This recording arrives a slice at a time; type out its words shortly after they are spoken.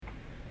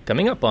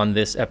Coming up on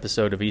this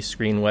episode of East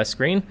Screen, West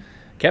Screen,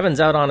 Kevin's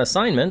out on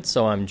assignment,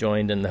 so I'm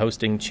joined in the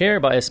hosting chair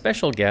by a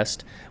special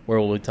guest where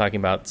we'll be talking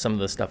about some of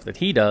the stuff that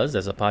he does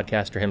as a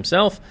podcaster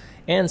himself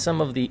and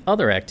some of the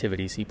other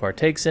activities he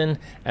partakes in,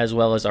 as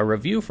well as our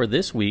review for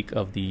this week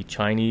of the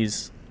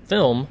Chinese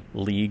film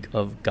League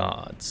of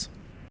Gods.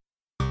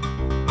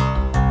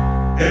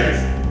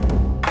 East,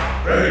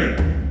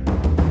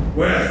 Screen,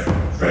 West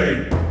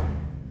Screen.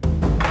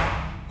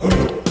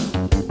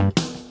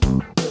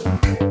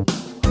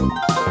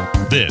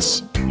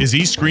 This is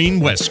East Screen,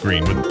 West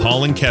Screen with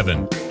Paul and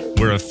Kevin,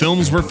 where if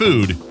films were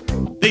food,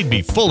 they'd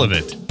be full of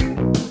it.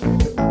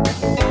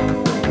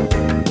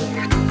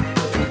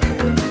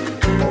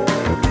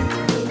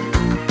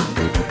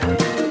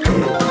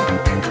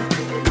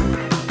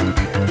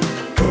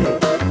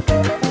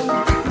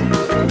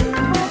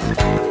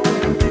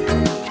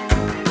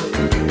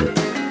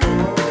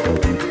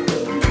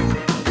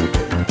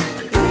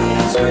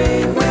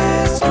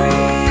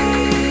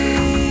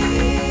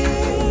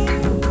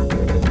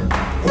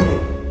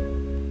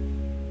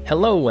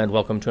 Hello and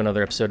welcome to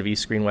another episode of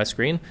East Screen, West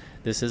Screen.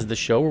 This is the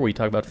show where we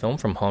talk about film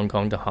from Hong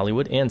Kong to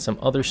Hollywood and some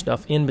other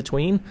stuff in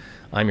between.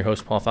 I'm your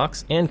host, Paul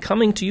Fox, and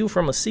coming to you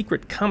from a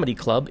secret comedy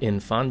club in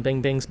Fan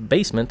Bingbing's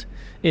basement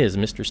is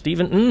Mr.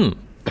 Stephen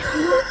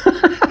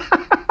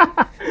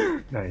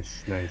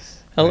Nice.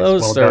 Hello,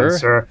 nice. Well sir. done,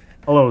 sir.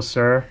 Hello,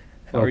 sir.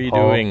 How are you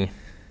Paul. doing?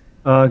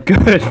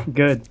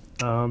 Good.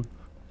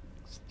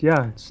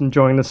 Just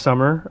enjoying the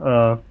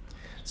summer.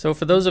 So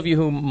for those of you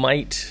who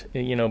might,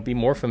 be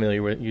more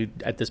familiar with you,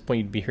 at this point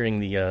you'd be hearing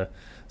the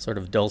sort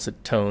of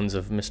dulcet tones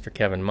of Mr.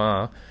 Kevin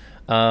Ma.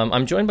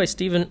 I'm joined by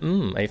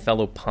Stephen a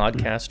fellow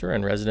podcaster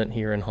and resident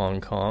here in Hong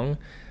Kong.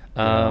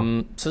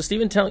 So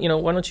Stephen,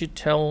 why don't you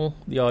tell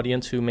the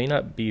audience who may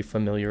not be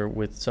familiar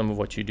with some of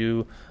what you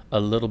do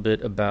a little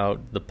bit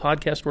about the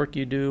podcast work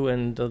you do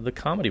and the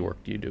comedy work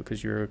you do,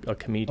 because you're a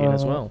comedian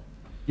as well.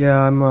 Yeah,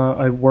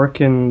 I work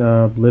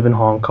live in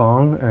Hong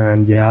Kong,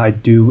 and I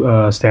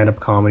do stand-up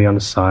comedy on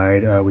the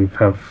side.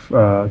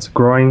 It's a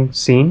growing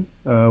scene.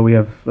 We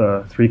have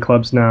 3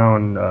 clubs now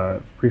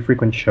and pretty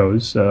frequent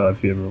shows.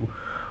 If you ever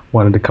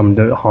wanted to come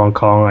to Hong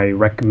Kong, I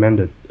recommend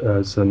it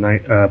as a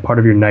night part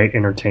of your night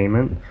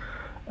entertainment.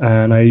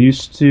 And I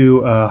used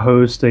to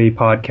host a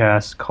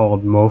podcast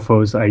called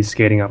Mofo's Ice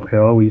Skating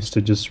Uphill. We used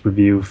to just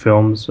review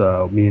films.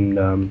 Me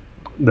and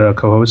the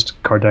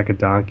co-host Kardeka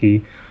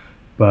Donkey.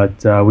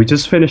 But we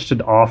just finished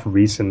it off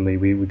recently.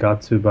 We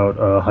got to about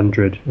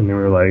 100, and then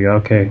we were like,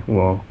 okay,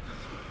 well,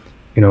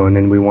 and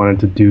then we wanted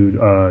to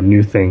do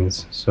new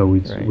things. So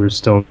we're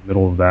still in the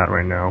middle of that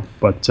right now.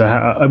 But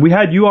we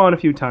had you on a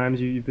few times.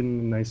 You've been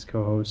a nice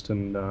co-host,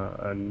 and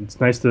it's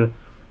nice to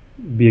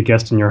be a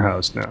guest in your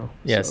house now.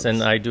 Yes,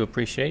 and I do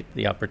appreciate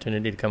the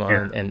opportunity to come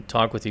on and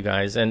talk with you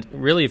guys. And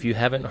really, if you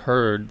haven't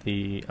heard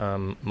the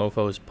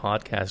Mofo's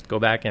podcast, go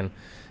back and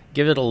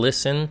give it a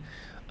listen.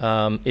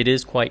 It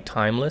is quite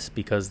timeless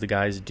because the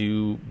guys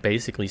do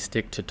basically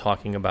stick to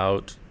talking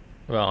about,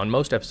 on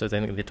most episodes, I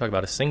think they talk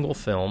about a single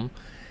film,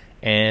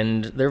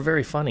 and they're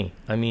very funny.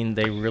 I mean,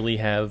 they really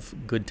have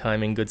good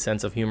timing, good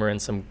sense of humor,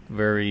 and some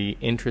very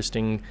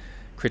interesting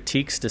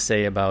critiques to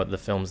say about the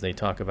films they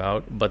talk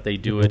about, but they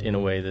do it in a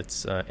way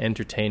that's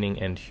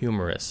entertaining and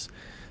humorous.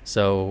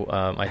 So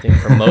I think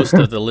for most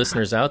of the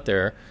listeners out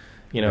there,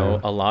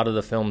 a lot of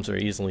the films are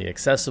easily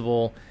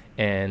accessible,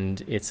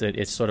 and it's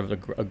sort of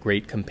a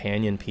great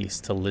companion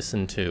piece to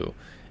listen to,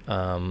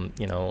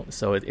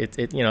 So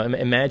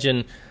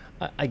imagine,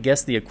 I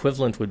guess the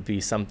equivalent would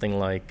be something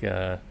like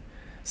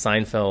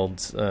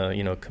Seinfeld's,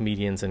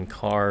 comedians in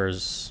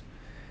cars.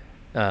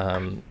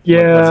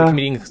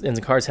 Comedians in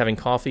cars having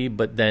coffee,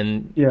 but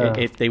then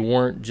if they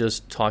weren't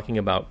just talking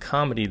about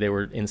comedy, they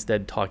were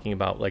instead talking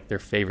about like their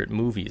favorite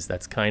movies.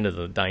 That's kind of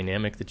the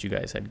dynamic that you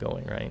guys had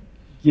going, right?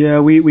 Yeah,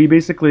 we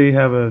basically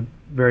have a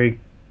very.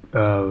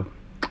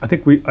 I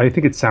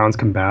think it sounds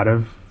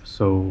combative.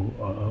 So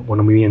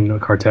when we and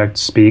Kartek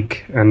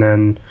speak, and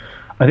then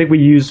I think we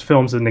use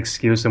films as an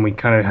excuse, and we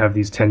kind of have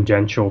these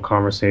tangential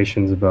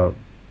conversations about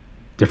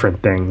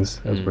different things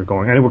as we're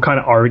going, and we're kind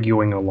of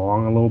arguing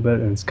along a little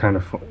bit, and it's kind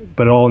of fun,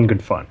 but all in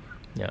good fun.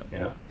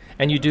 Yeah.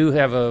 And you do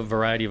have a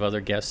variety of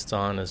other guests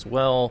on as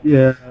well.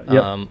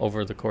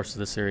 Over the course of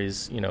the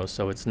series,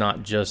 so it's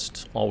not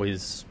just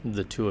always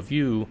the two of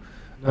you.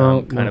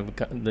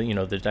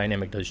 The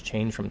dynamic does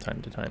change from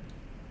time to time.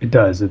 It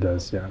does,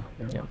 yeah.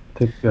 I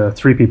think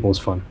 3 people is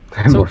fun.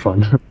 More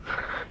fun.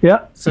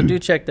 Yeah. So do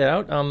check that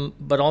out.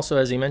 But also,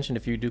 as he mentioned,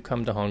 if you do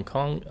come to Hong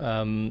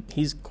Kong,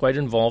 he's quite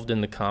involved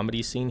in the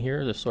comedy scene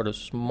here, the sort of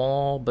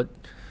small but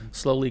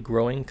slowly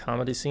growing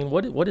comedy scene.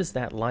 What is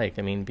that like?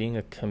 I mean, being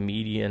a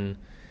comedian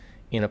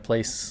in a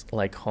place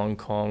like Hong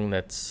Kong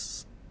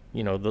that's,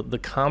 the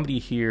comedy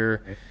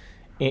here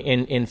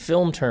in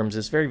film terms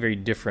is very, very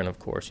different, of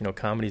course.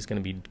 Comedy is going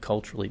to be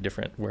culturally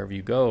different wherever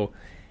you go.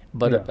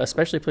 But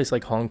especially a place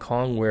like Hong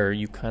Kong where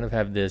you kind of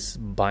have this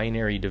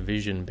binary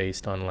division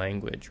based on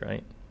language,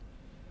 right?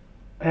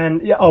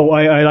 And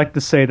I like to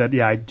say that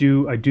I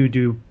do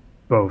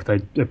both. I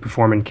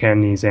perform in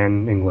Cantonese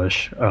and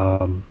English.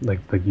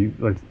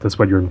 That's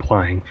what you're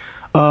implying.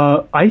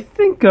 I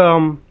think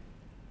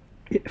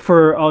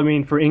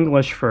for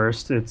English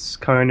first, it's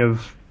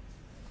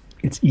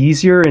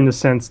easier in the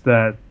sense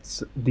that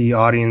the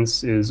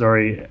audience is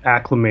already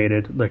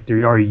acclimated, like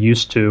they're already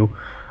used to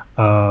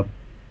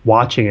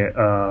watching it,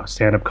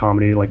 stand-up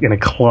comedy, like in a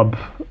club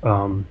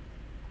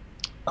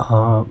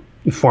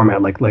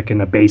format, like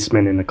in a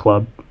basement in a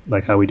club,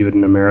 like how we do it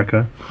in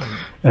America.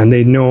 And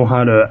they know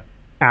how to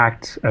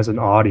act as an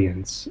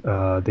audience.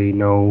 They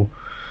know,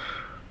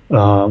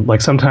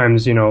 like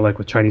sometimes, like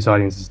with Chinese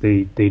audiences,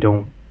 they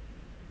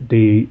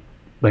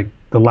like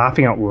the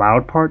laughing out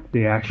loud part,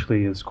 they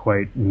actually is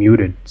quite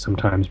muted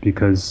sometimes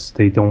because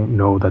they don't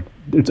know that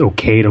it's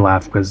okay to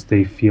laugh because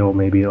they feel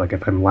maybe like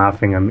if I'm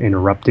laughing, I'm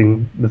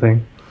interrupting the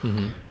thing.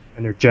 Mm-hmm.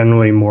 And they're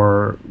generally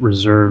more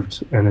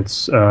reserved. And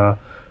it's,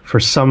 for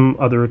some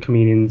other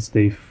comedians,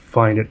 they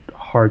find it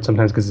hard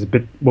sometimes because it's a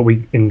bit,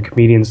 in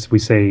comedians, we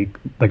say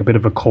like a bit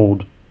of a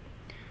cold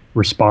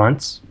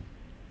response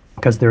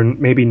because they're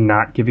maybe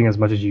not giving as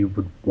much as you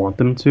would want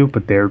them to,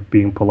 but they're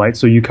being polite.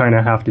 So you kind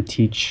of have to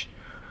teach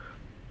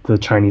the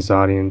Chinese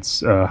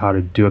audience how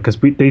to do it because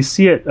they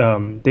see it.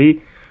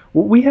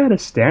 We had a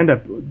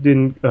stand-up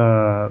in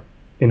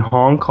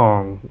Hong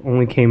Kong,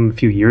 only came a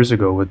few years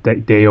ago with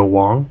Deo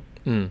Wong.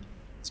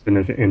 It's been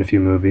in a few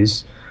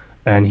movies,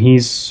 and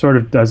he's sort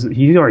of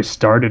he already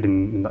started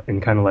in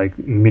kind of like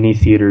mini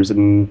theaters,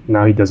 and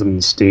now he does them in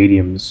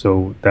stadiums.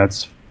 So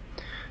that's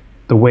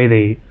the way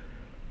they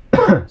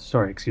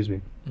sorry, excuse me.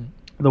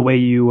 The way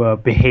you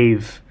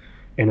behave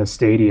in a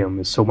stadium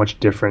is so much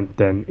different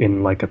than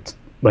in like a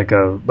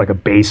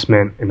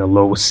basement in a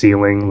low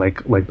ceiling,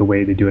 like the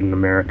way they do it in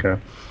America.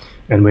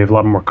 And we have a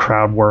lot more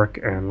crowd work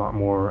and a lot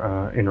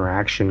more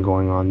interaction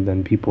going on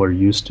than people are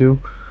used to.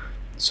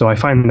 So I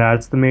find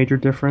that's the major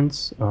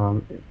difference.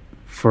 And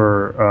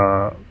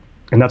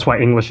that's why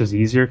English is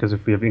easier, because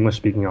if we have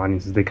English-speaking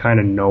audiences, they kind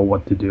of know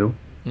what to do.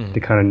 They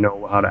kind of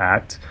know how to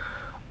act.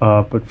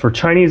 But for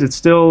Chinese, it's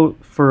still,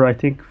 I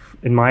think,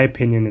 in my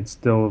opinion, it's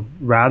still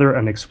rather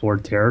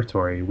unexplored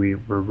territory. We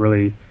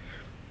really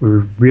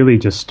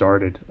just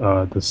started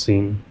the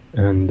scene,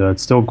 and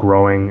it's still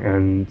growing,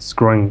 and it's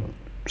growing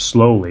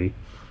slowly.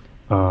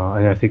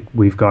 And I think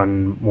we've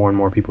gotten more and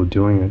more people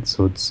doing it,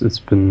 so it's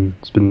been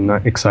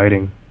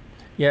exciting.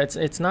 Yeah,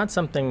 it's not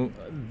something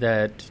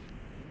that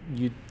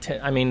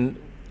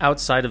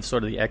outside of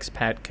sort of the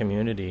expat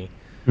community.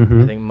 I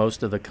think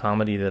most of the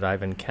comedy that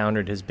I've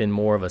encountered has been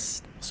more of a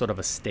sort of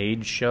a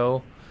stage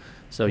show.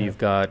 So you've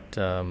got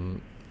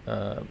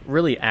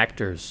really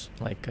actors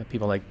like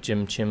people like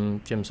Jim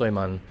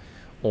Soiman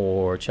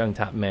or Chung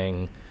Tap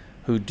Meng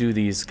who do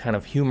these kind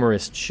of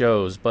humorist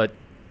shows, but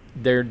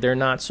they're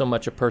not so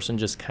much a person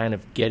just kind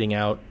of getting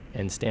out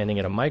and standing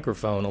at a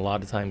microphone. A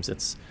lot of times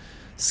it's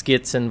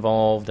skits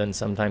involved, and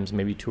sometimes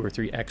maybe 2 or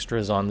 3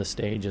 extras on the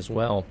stage as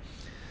well.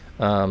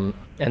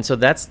 And so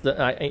that's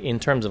in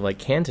terms of like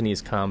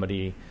Cantonese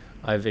comedy,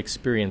 I've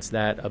experienced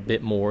that a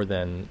bit more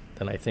than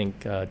I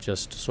think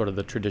just sort of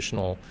the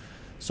traditional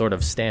sort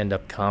of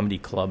stand-up comedy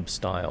club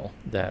style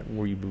that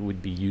we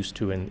would be used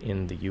to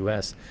in the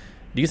U.S.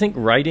 Do you think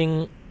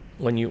writing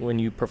when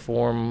you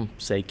perform,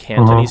 say,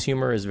 Cantonese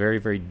humor is very,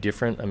 very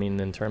different? I mean,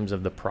 in terms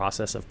of the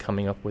process of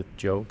coming up with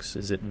jokes,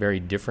 is it very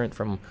different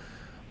from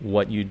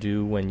what you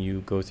do when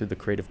you go through the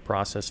creative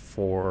process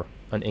for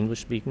an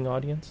English-speaking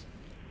audience?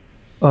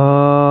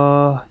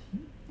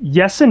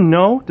 Yes and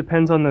no.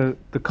 Depends on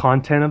the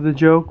content of the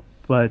joke,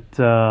 but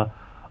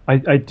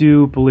I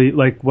do believe,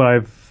 like what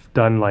I've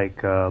done,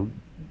 like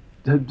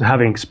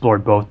having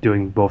explored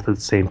doing both at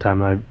the same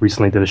time. I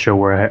recently did a show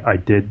where I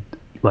did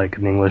like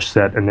an English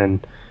set, and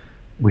then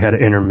we had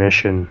an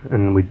intermission,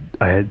 and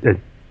I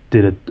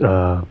did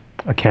a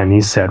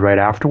Cantonese set right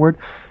afterward.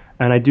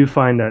 And I do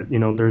find that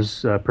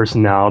there's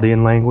personality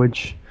in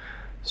language.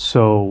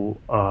 So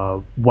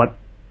what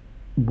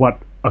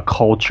a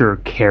culture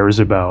cares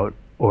about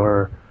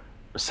or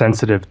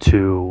sensitive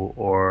to,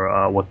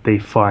 or what they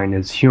find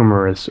is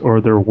humorous,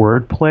 or their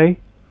wordplay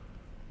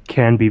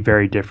can be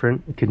very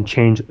different. It can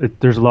change.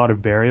 There's a lot of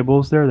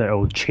variables there that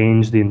will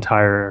change the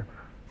entire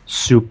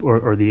soup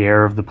or the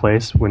air of the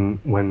place when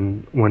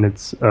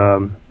it's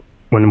when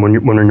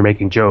you're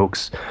making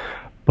jokes.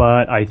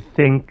 But I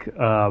think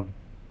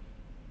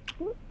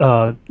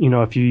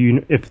if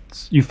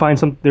you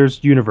find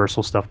there's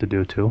universal stuff to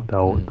do too.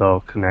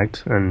 They'll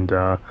connect, and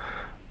I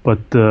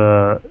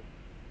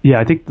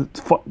think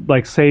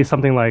like say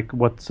something like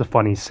what's a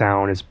funny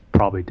sound is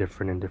probably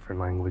different in different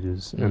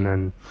languages, and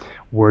then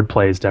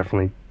wordplay is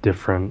definitely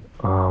different.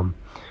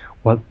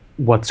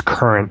 What's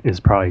current is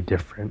probably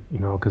different,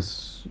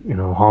 because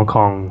Hong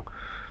Kong,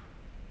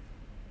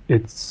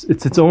 it's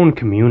its own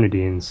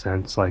community in a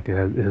sense. Like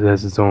it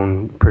has its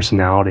own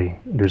personality.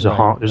 There's a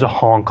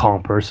Hong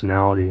Kong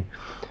personality,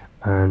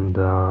 and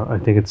I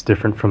think it's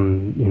different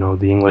from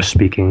the English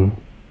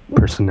speaking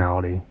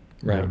personality.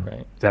 Right.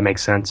 Does that make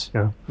sense?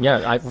 Yeah.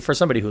 Yeah. For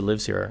somebody who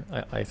lives here,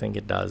 I think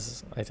it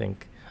does. I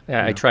think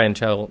I try and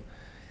tell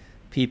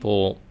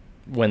people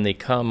when they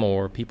come,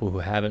 or people who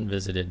haven't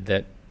visited,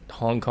 that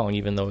Hong Kong,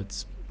 even though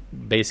it's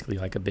basically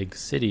like a big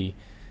city,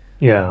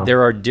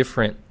 there are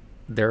different,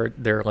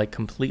 they're like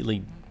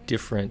completely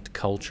different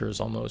cultures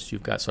almost.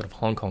 You've got sort of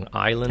Hong Kong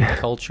Island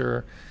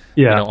culture,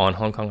 on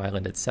Hong Kong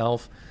Island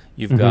itself.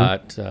 You've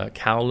got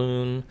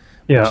Kowloon,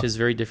 which is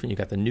very different. You've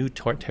got the new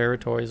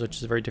territories, which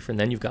is very different.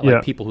 Then you've got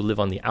like people who live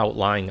on the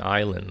outlying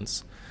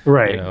islands.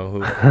 Right.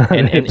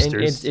 And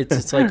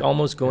it's like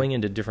almost going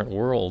into different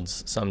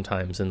worlds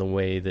sometimes in the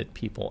way that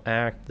people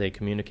act, they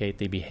communicate,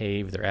 they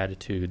behave, their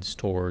attitudes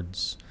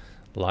towards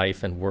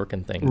life and work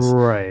and things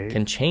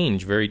can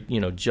change very,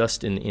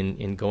 just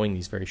in going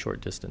these very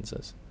short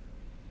distances.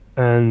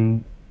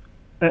 And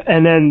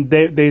then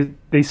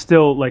they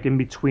still, like, in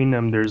between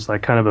them, there's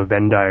like kind of a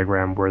Venn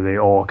diagram where they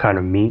all kind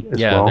of meet as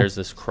well. Yeah, there's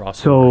this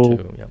crossover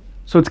too. Yeah.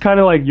 So it's kind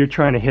of like you're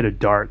trying to hit a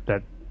dart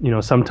that,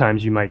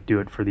 sometimes you might do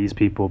it for these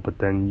people, but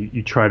then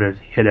you try to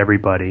hit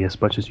everybody as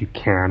much as you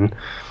can.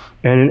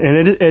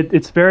 And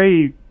it's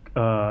very,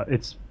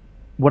 it's,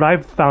 what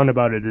I've found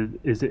about it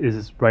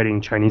is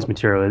writing Chinese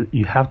material,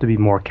 you have to be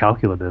more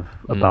calculative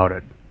about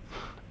it.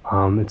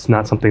 It's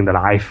not something that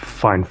I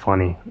find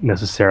funny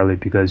necessarily,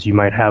 because you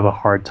might have a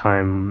harder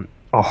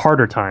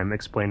time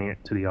explaining it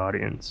to the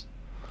audience,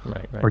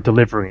 or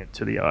delivering it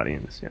to the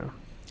audience. Yeah.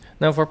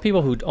 Now, for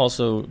people who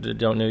also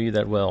don't know you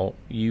that well,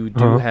 you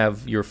do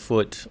have your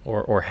foot,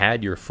 or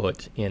had your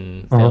foot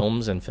in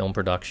films and film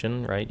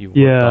production, right? You've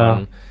worked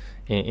on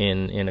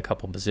in a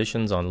couple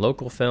positions on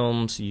local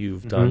films.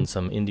 You've done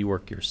some indie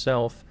work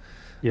yourself.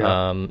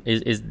 Yeah.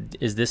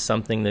 Is this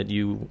something that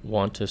you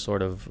want to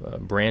sort of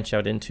branch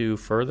out into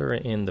further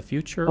in the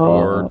future,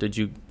 or did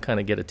you kind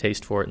of get a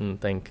taste for it and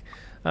think,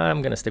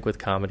 I'm going to stick with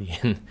comedy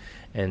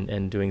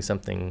and doing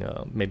something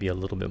maybe a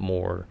little bit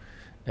more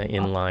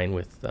in line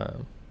with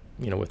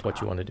with what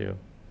you want to do?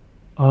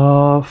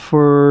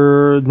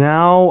 For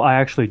now, I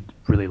actually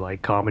really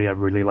like comedy. I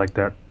really like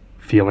that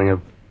feeling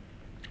of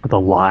the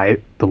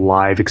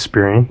live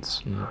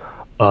experience.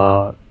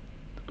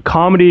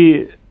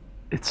 Comedy,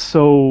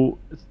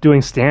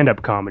 doing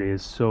stand-up comedy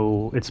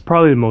it's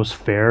probably the most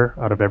fair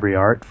out of every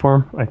art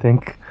form, I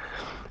think,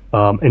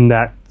 in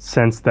that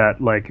sense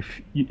that, like,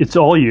 it's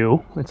all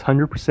you, it's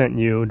 100%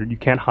 you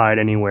can't hide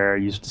anywhere.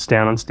 You just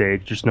stand on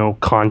stage, there's no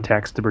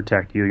context to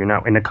protect you, you're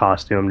not in a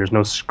costume, there's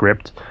no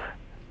script.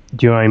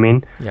 Do you know what I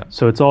mean? Yeah.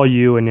 So it's all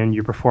you, and then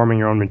you're performing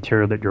your own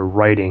material that you're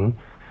writing,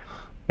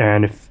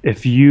 and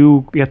if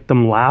you get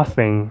them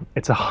laughing,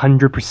 it's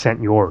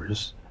 100%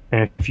 yours.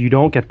 And if you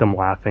don't get them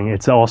laughing,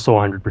 it's also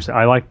 100%.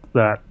 I like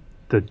the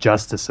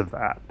justice of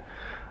that.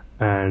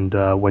 And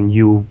when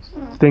you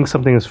think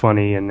something is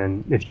funny, and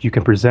then if you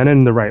can present it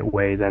in the right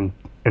way,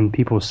 and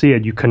people see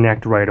it, you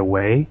connect right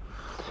away.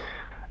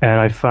 And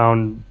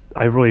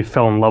I really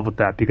fell in love with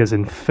that, because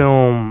in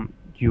film,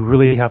 you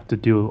really have to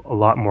do a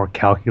lot more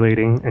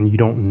calculating, and you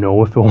don't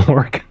know if it'll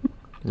work.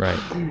 Right.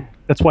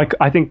 That's why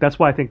I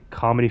think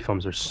comedy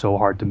films are so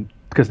hard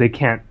because they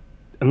can't,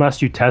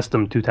 unless you test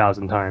them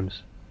 2,000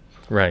 times.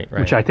 Right.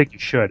 Which I think you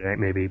should,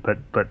 maybe, but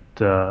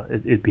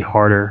it'd be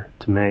harder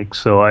to make.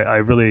 So I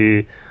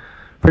really,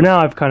 for now,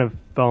 I've kind of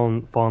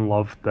fallen in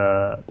love with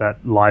that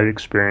live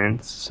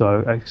experience.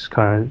 So I just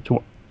kind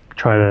of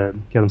try to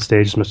get on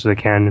stage as much as I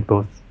can in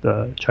both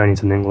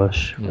Chinese and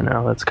English for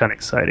now. That's kind of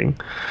exciting.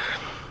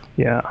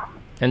 Yeah.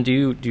 And do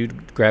you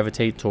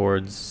gravitate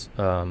towards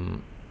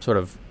sort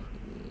of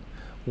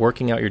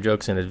working out your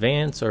jokes in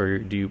advance, or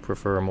do you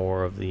prefer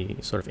more of the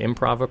sort of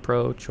improv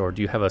approach, or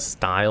do you have a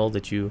style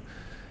that you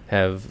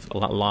have a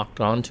lot locked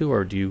onto,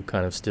 or do you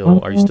kind of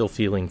are you still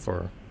feeling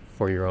for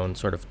your own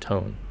sort of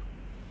tone?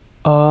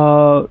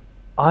 I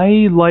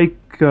like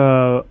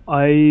what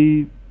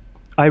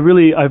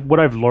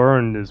I've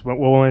learned is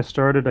when I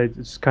started, I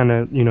just kind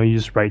of, you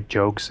just write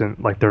jokes, and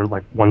like they're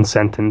like one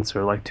sentence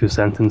or like two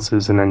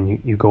sentences, and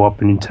then you go up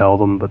and you tell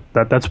them.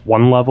 But that's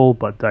one level.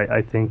 But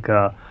I think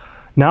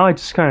now I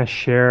just kind of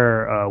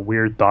share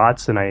weird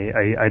thoughts, and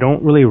I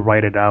don't really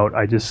write it out.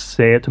 I just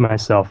say it to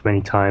myself many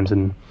times,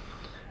 and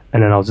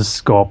then I'll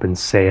just go up and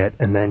say it,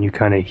 and then you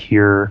kind of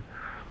hear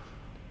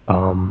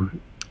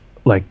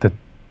like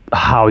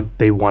how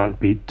they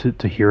want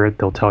to hear it.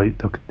 They'll tell you,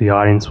 the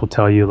audience will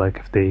tell you, like,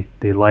 if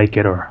they like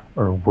it or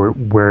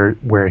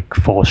where it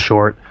falls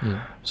short.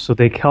 So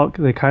they kind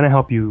of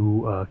help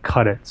you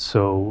cut it.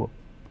 So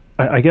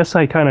I guess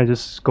I kind of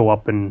just go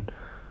up and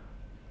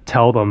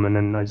tell them, and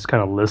then I just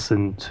kind of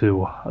listen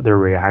to their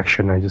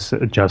reaction. I just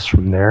adjust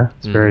from there.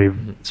 It's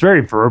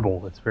very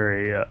verbal. It's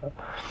very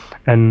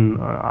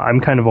and I'm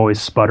kind of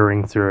always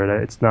sputtering through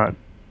it. It's not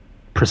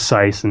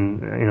precise,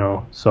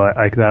 and so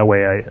I that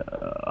way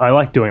I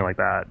like doing like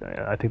that.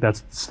 I think that's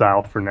the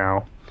style for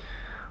now.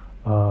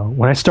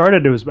 When I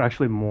started, it was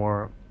actually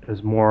more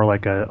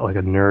like a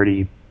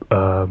nerdy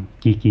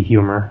geeky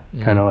humor,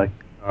 kind of like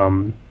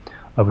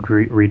I would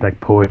read like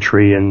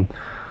poetry, and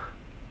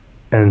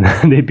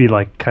they'd be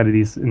like kind of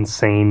these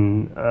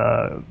insane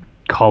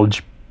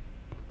college.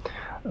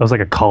 I was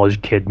like a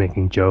college kid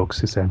making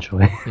jokes,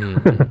 essentially.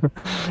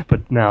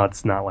 But now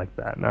it's not like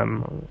that.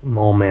 I'm an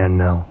old man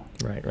now.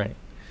 Right.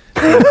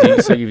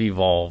 So you've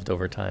evolved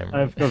over time.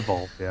 Right? I've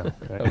evolved, yeah.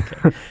 Right.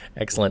 Okay,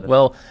 excellent.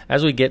 Well,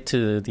 as we get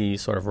to the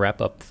sort of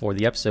wrap up for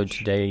the episode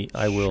today,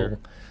 I will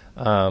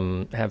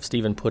have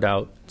Stephen put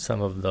out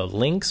some of the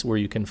links where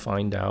you can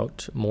find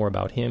out more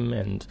about him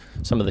and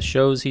some of the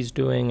shows he's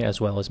doing,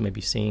 as well as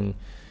maybe seeing,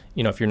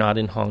 if you're not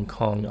in Hong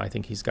Kong, I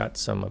think he's got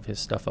some of his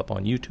stuff up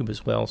on YouTube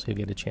as well, so you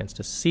get a chance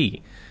to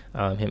see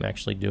him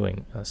actually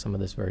doing some of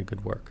this very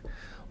good work.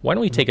 Why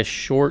don't we take a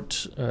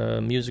short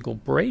musical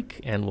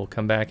break, and we'll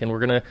come back, and we're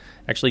going to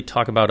actually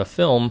talk about a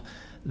film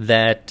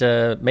that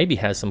maybe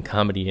has some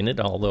comedy in it,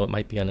 although it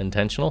might be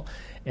unintentional.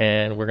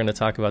 And we're going to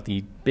talk about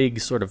the big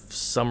sort of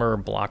summer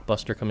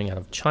blockbuster coming out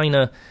of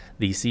China,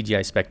 the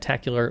CGI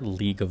spectacular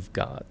League of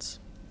Gods.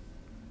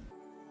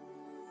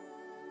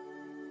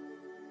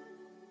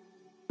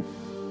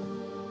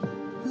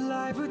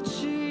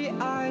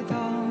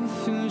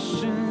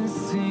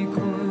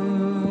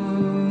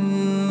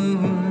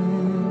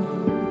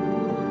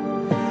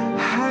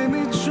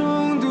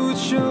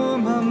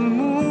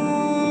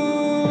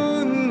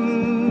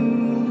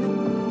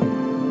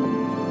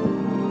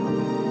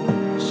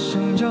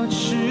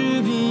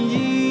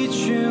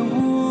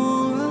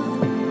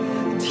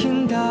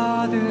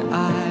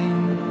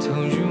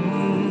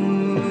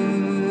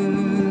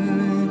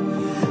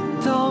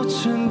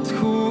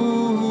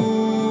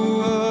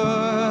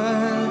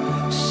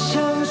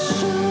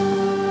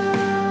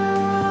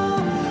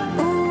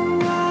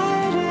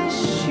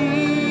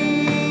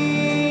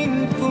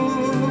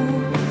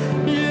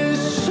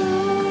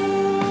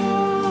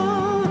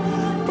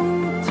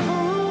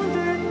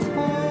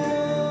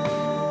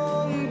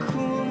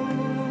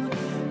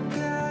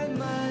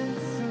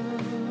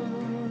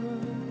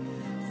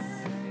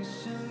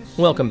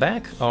 Welcome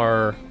back.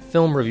 Our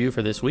film review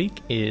for this week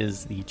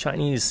is the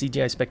Chinese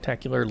CGI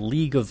spectacular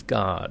League of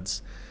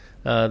Gods.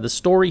 The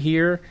story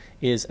here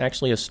is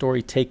actually a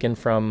story taken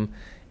from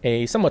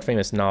a somewhat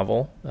famous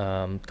novel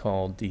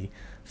called The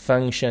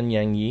Feng Shen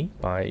Yang Yi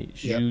by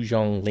Zhu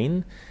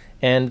Zhonglin.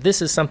 And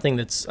this is something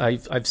that's,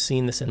 I've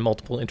seen this in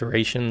multiple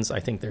iterations. I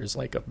think there's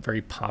like a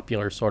very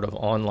popular sort of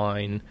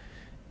online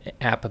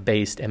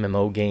app-based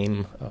MMO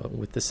game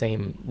with the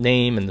same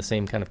name and the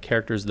same kind of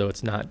characters, though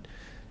it's not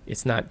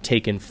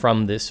taken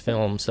from this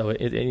film. So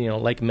it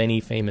like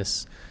many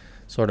famous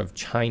sort of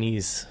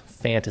Chinese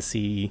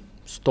fantasy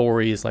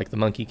stories like The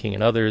Monkey King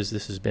and others,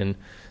 this has been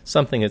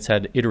something that's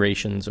had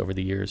iterations over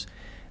the years.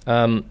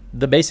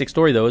 The basic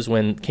story, though, is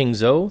when King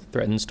Zhou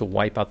threatens to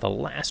wipe out the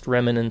last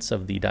remnants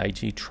of the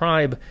Daiji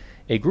tribe,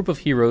 a group of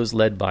heroes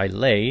led by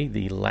Lei,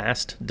 the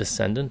last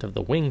descendant of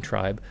the Wing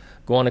tribe,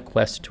 go on a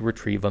quest to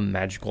retrieve a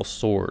magical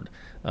sword.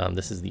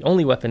 This is the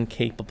only weapon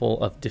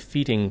capable of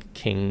defeating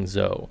King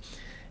Zhou.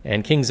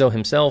 And King Zhou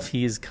himself,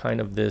 he's kind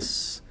of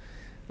this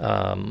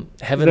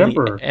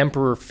heavenly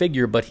emperor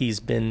figure, but he's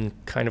been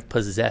kind of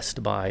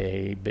possessed by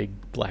a big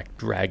black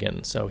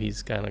dragon. So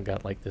he's kind of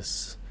got like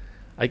this,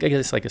 I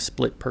guess, like a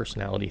split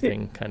personality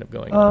thing kind of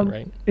going on,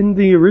 right? In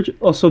the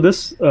original, so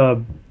this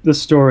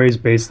story is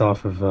based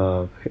off of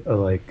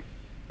they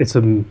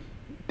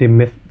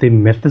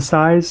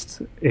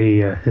mythicized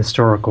a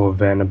historical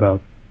event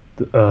about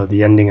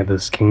the ending of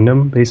this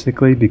kingdom,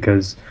 basically,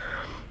 because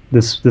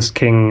this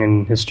king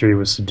in history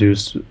was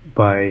seduced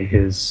by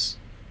his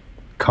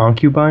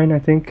concubine, I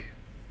think,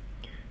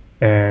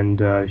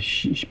 and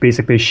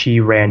she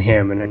ran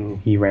him, and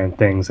then he ran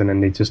things, and then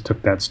they just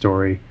took that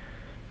story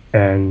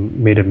and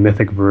made a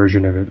mythic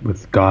version of it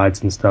with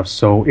gods and stuff.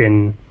 So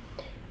in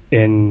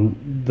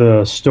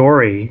the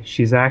story,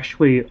 she's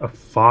actually a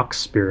fox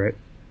spirit,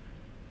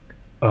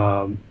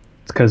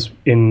 because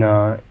in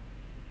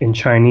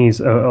Chinese,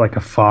 like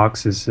a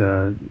fox is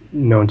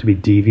known to be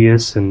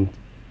devious and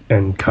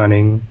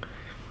cunning,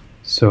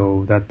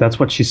 so that's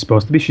what she's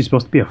supposed to be. She's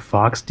supposed to be a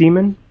fox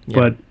demon,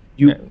 but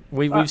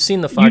we've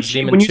seen the fox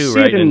demon too,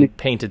 right? In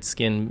Painted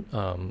Skin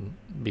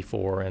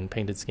before, and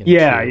Painted Skin.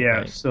 Yeah.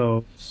 Right?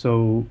 So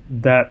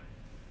that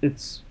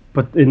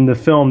but in the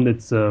film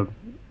it's a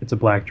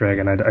black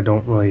dragon. I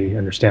don't really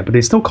understand, but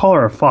they still call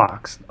her a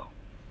fox.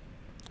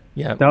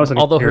 Yeah, that was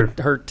although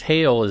her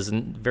tail is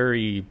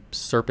very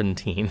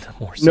serpentine,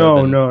 more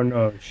so.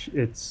 No.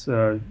 It's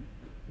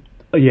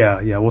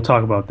yeah. We'll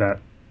talk about that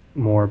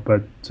more,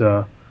 but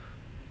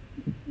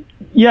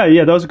yeah,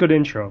 that was a good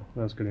intro.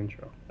 I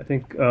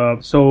think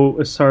so.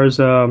 As far as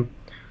a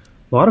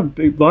lot of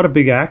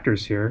big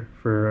actors here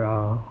for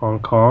Hong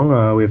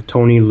Kong, we have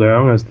Tony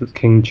Leung as the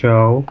King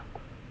Zhou,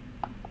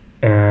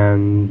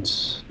 and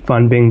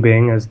Fan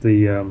Bingbing as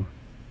the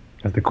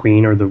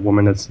queen, or the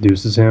woman that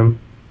seduces him,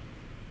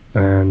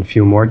 and a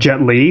few more.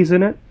 Jet Li's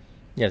in it.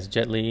 Yes,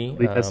 Jet Li.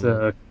 As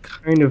a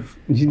kind of,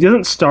 he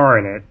doesn't star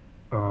in it.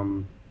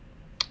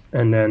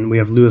 And then we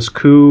have Louis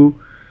Koo,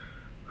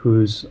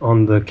 who's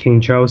on the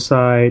King Zhou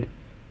side,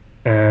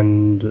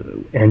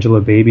 and Angela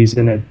Baby's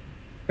in it,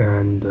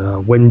 and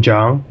Wen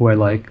Zhang, who I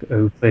like,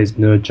 who plays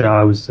Ne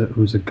Zha,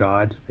 who's a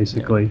god,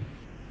 basically.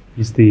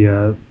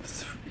 Yeah.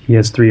 He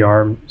has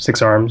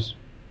 6 arms.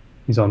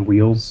 He's on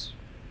wheels.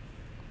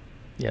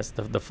 Yes,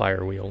 the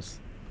fire wheels.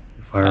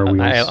 Fire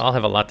wheels. I'll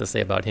have a lot to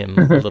say about him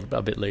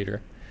a bit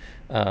later.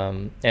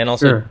 And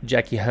also Sure.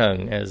 Jackie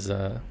Hung as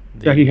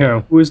Jackie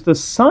Hung, who is the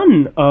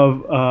son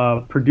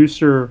of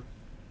producer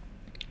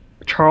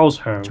Charles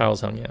Hung.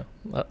 Charles Hung, yeah.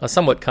 A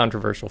somewhat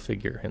controversial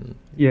figure in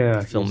Yeah,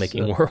 the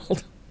filmmaking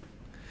world.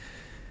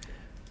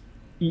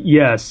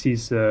 Yes,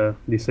 he's.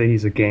 They say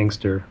he's a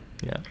gangster.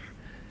 Yeah.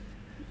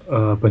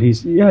 But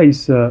he's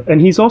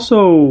and he's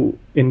also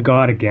in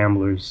God of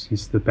Gamblers.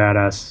 He's the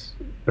badass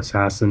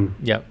assassin.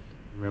 Yep.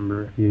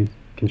 Remember, he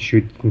can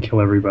shoot, can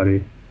kill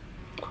everybody.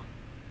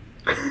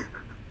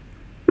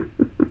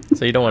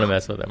 So you don't want to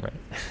mess with him, right?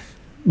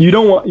 You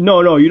don't want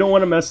you don't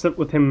want to mess up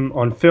with him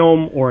on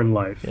film or in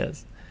life.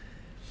 Yes.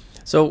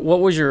 So what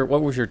was your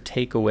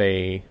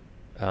takeaway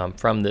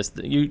from this?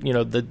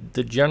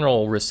 The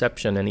general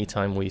reception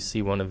anytime we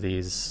see one of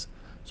these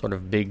sort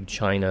of big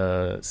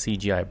China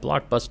CGI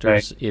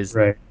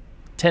blockbusters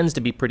tends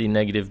to be pretty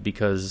negative,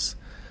 because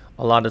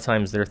a lot of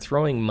times they're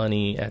throwing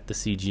money at the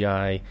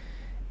CGI,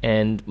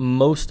 and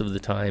most of the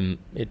time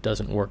it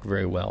doesn't work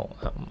very well.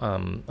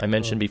 I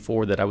mentioned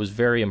before that I was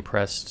very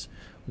impressed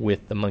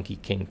with The Monkey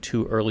King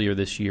 2 earlier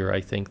this year.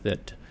 I think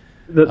that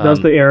That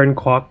was the Aaron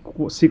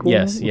Kwok sequel.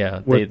 Yes, yeah.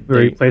 Where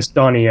they replaced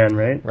Donnie Yen,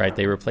 right? Right.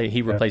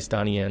 He replaced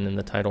Donnie Yen in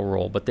the title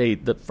role, but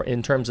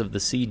in terms of the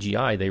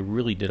CGI, they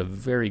really did a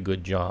very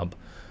good job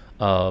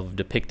of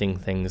depicting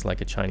things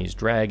like a Chinese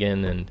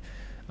dragon and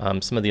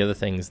some of the other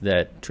things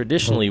that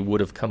traditionally would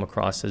have come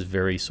across as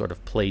very sort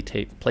of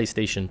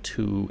PlayStation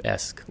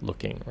 2-esque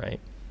looking, right?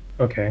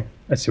 Okay,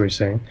 I see what you're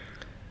saying.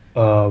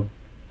 I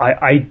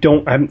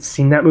haven't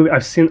seen that movie. I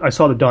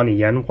saw the Donnie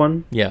Yen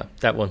one. Yeah,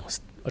 that one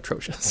was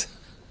atrocious.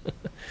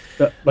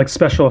 Like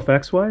special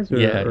effects wise.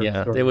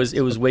 Yeah. It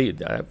was way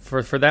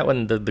for that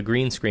one. The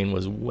green screen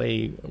was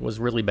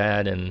really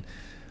bad, and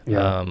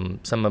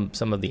some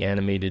of the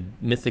animated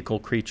mythical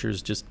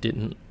creatures just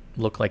didn't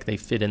look like they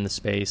fit in the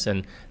space,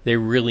 and they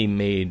really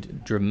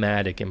made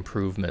dramatic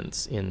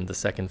improvements in the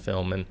second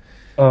film. And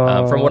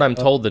from what I'm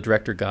told, the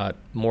director got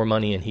more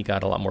money and he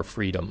got a lot more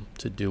freedom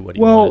to do what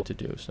he wanted to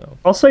do. So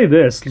I'll say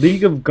this: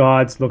 League of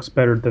Gods looks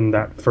better than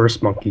that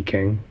first Monkey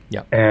King.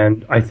 Yeah,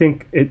 and I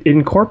think it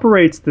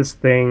incorporates this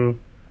thing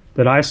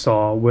that I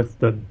saw with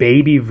the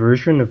baby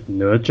version of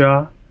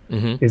Nurja.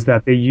 Is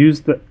that they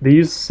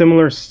use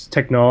similar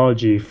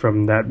technology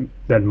from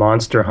that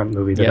Monster Hunt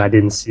movie that I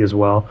didn't see as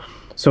well.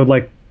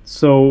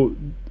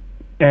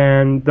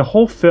 And the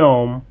whole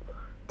film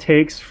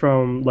takes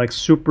from like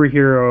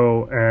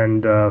superhero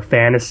and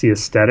fantasy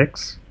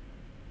aesthetics.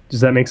 Does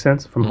that make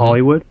sense? From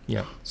Hollywood?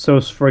 Yeah. So,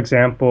 for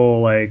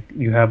example, like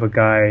you have a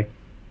guy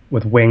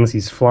with wings,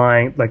 he's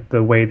flying. Like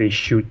the way they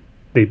shoot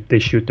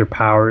their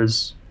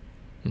powers.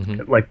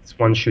 Like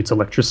one shoots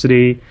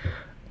electricity,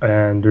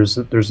 and there's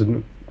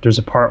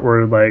a part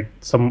where like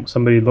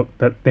somebody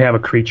that they have a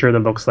creature that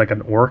looks like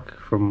an orc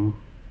from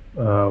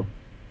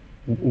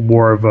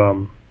Warcraft.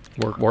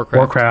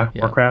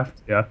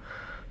 Yeah.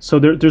 So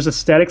there's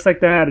aesthetics like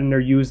that, and they're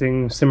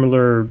using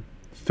similar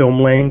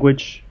film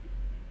language,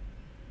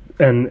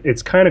 and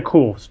it's kind of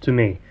cool to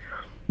me.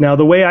 Now,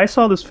 the way I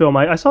saw this film,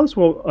 I saw this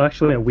one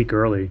actually a week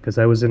early because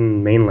I was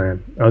in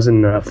mainland. I was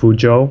in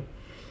Fuzhou,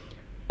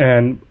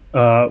 and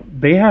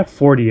they have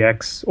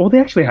 4DX. Oh, they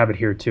actually have it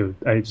here too.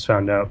 I just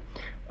found out.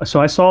 So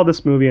I saw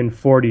this movie in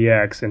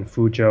 4DX in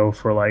Fuzhou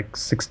for like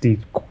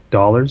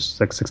 $60,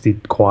 like 60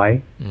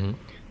 kwai,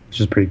 which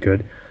is pretty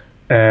good.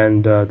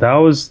 And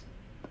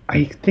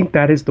I think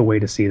that is the way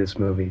to see this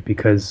movie,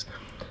 because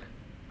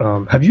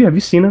have you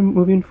seen a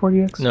movie in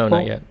 4DX? No, Paul?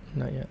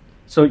 not yet.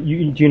 So do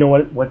you know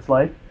what it's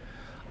like?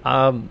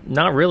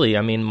 Not really.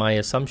 I mean, my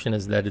assumption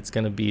is that it's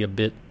going to be a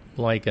bit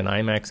like an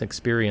IMAX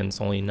experience,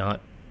 only not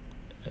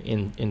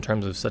in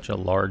terms of such a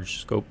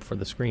large scope for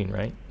the screen,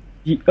 right?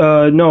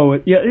 No,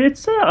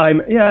 it's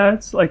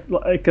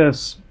like a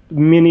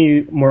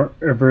mini more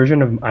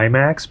version of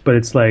IMAX, but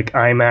it's like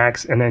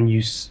IMAX, and then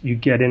you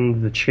get into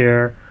the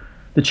chair.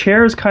 The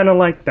chair is kind of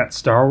like that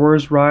Star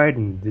Wars ride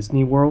in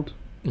Disney World,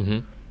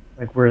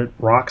 like where it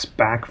rocks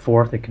back and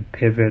forth. It can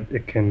pivot,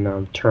 it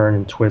can turn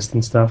and twist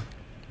and stuff.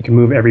 It can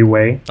move every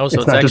way. Oh,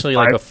 so it's actually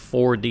like a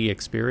 4D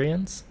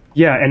experience.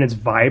 Yeah, and it's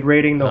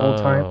vibrating the whole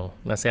time. Oh,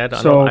 now see, I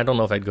don't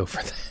know if I'd go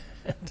for that.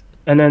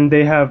 And then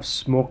they have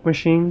smoke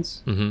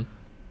machines,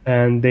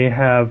 and they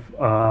have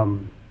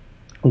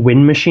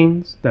wind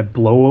machines that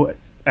blow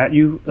at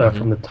you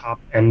from the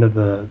top end of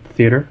the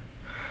theater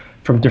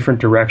from different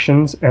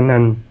directions. And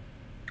then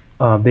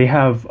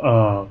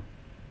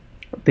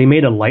they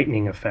made a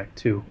lightning effect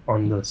too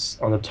on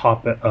the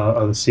top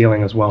of the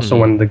ceiling as well. So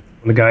when the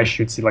guy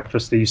shoots the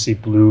electricity, you see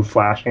blue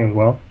flashing as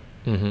well.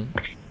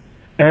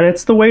 And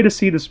it's the way to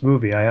see this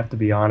movie, I have to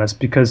be honest,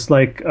 because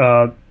like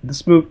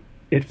this movie,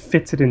 it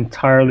fits it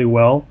entirely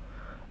well.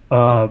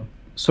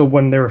 So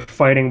when they were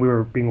fighting, we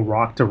were being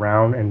rocked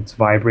around and it's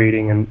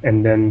vibrating,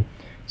 and then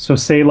so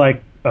say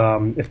like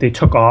if they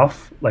took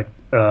off, like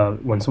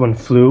when someone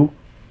flew,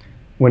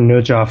 when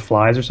Nurja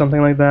flies or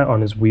something like that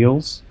on his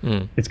wheels,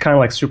 it's kind of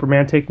like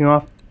Superman taking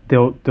off.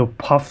 They'll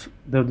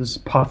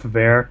just puff of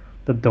air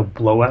that they'll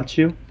blow at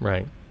you,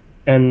 right?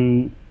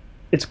 And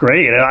it's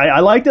great.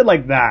 I liked it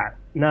like that.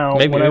 Now,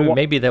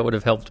 maybe that would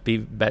have helped be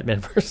Batman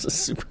versus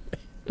Superman.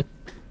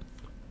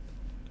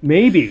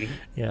 Maybe.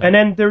 Yeah. And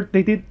then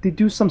they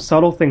do some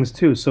subtle things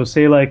too. So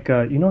say like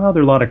you know how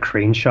there are a lot of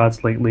crane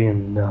shots lately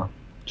in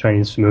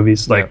Chinese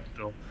movies, like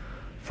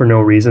for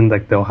no reason,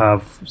 like they'll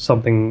have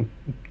something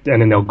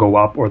and then they'll go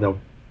up or they'll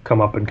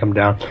come up and come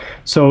down.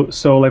 So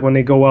like when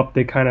they go up,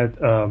 they kind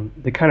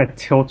of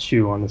tilt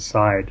you on the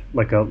side,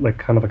 like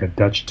kind of like a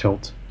Dutch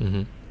tilt,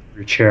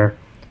 your chair.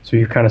 So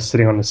you're kind of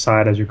sitting on the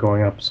side as you're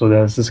going up. So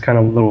there's this kind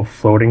of little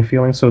floating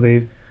feeling. So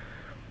they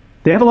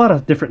have a lot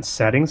of different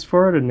settings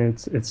for it, and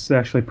it's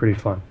actually pretty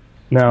fun.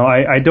 Now,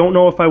 I don't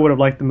know if I would have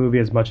liked the movie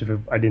as much if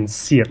I didn't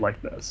see it like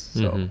this.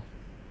 So,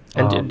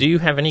 And do you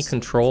have any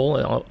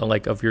control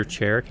like of your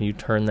chair? Can you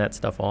turn that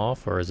stuff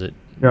off, or is it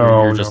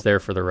no, you're just there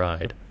for the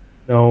ride?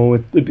 No,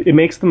 it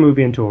makes the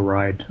movie into a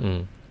ride.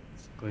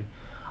 Basically.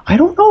 I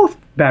don't know if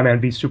Batman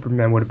v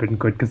Superman would have been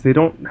good because they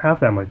don't have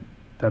that much.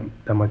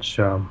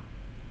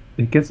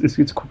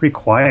 It's pretty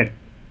quiet.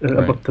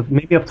 Right.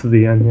 Maybe up to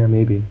the end, yeah,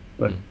 maybe,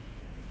 but.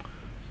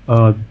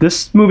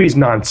 This movie's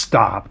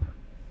nonstop,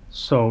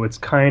 so it's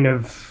kind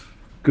of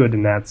good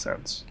in that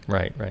sense.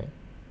 Right.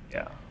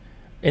 Yeah.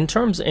 In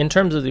terms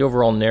of the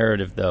overall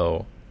narrative,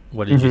 though,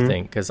 what did you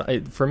think? Because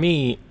for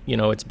me,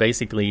 it's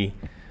basically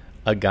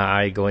a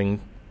guy going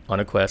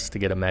on a quest to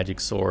get a magic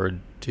sword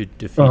to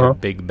defeat a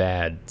big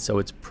bad. So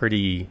it's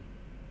pretty,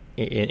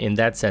 in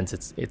that sense,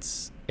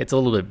 it's a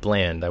little bit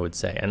bland, I would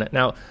say. And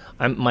now,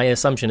 my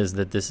assumption is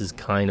that this is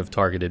kind of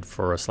targeted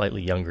for a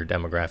slightly younger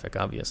demographic,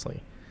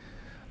 obviously.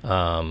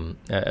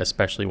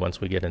 Especially once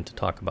we get into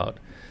talk about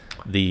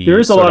there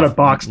is a lot of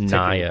box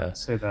Naya. ticking.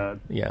 Say that.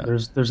 Yeah.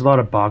 There's a lot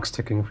of box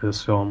ticking for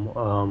this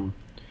film.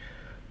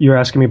 You're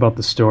asking me about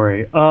the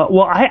story.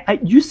 Well,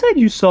 you said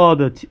you saw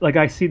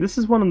I see this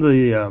is one of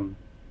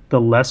the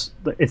less.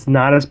 It's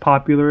not as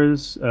popular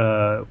as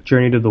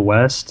Journey to the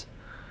West.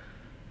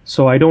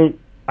 So I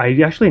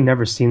actually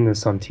never seen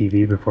this on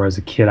TV before as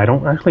a kid. I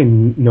don't actually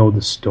know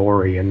the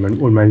story. And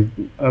when my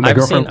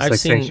girlfriend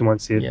was saying she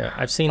wants to see it, yeah,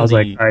 I've seen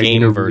the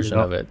game version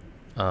of it.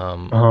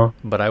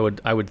 But I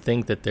would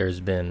think that there's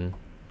been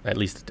at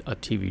least a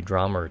TV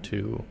drama or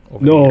two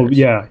over the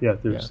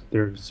years.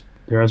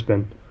 There has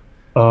been.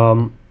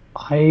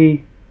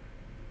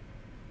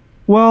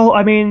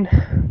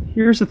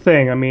 Here's the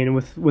thing. I mean,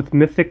 with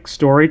mythic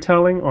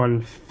storytelling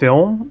on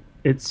film,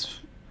 it's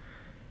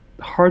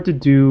hard to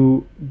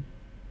do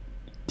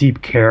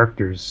deep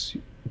characters.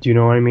 Do you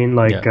know what I mean?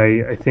 Like,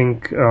 I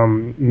think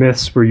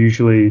myths were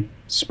usually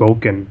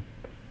spoken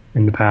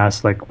in the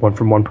past, like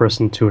from one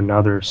person to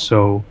another.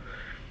 So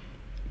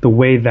the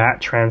way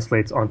that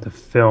translates onto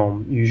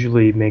film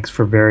usually makes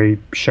for very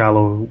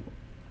shallow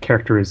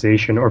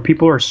characterization, or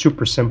people are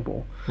super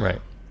simple. Right.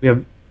 We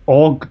have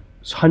all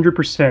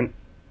 100%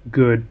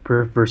 good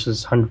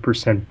versus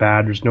 100%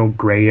 bad. There's no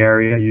gray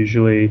area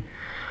usually.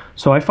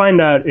 So I find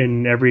that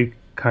in every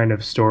kind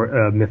of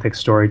mythic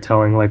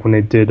storytelling, like when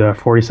they did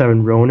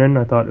 47 Ronin,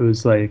 I thought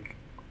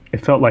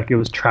it felt like it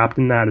was trapped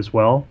in that as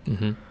well.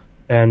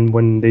 And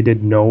when they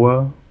did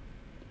Noah,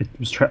 it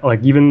was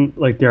even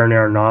like Darren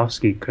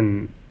Aronofsky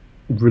couldn't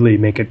really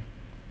make it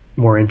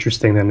more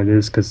interesting than it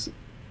is, because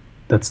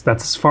that's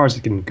as far as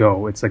it can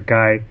go. It's a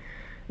guy,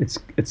 it's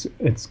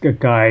a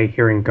guy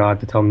hearing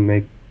God to tell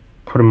him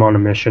put him on a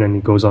mission, and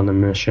he goes on the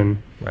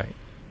mission. Right.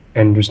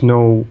 And there's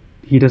no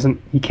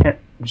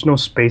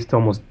space to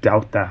almost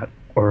doubt that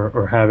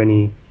or have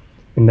any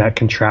in that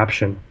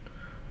contraption.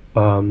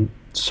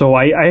 So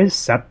I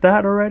accept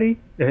that already,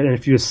 and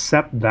if you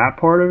accept that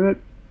part of it,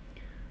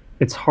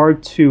 it's harder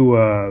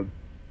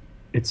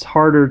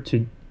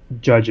to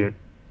judge it,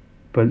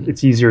 but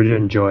it's easier to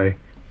enjoy.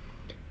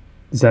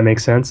 Does that make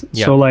sense?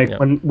 Yeah, so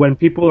when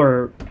people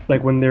are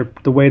when they're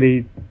the way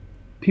they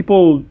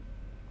people,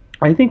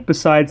 I think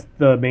besides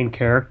the main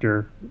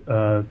character,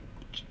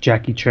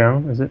 Jackie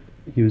Chung, is it?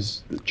 He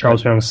was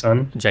Charles Young's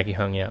son. Jackie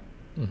Hung, yeah.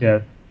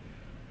 Yeah.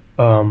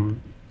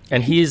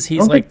 And he's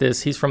like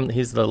this. He's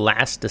the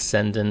last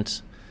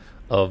descendant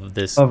of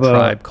this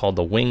tribe called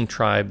the Wing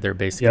Tribe. They're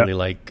basically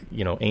like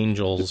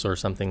angels or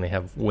something. They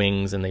have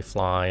wings and they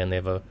fly, and they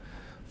have a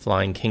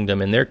flying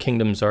kingdom, and their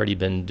kingdom's already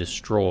been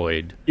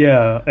destroyed.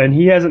 Yeah, and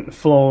he hasn't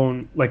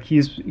flown. Like he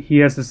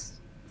has this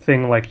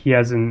thing. Like he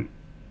has to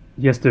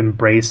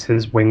embrace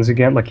his wings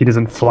again. Like he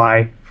doesn't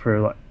fly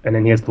and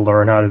then he has to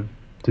learn how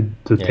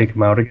to take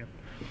them out again.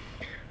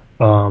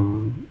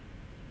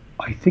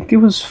 I think it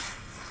was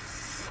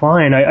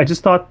fine. I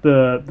just thought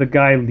the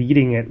guy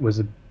leading it was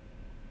a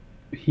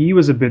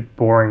bit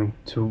boring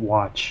to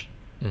watch.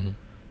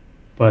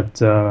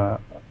 But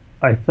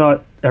I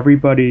thought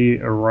everybody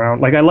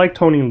around, I like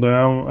Tony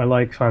Leung, I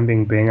like Fan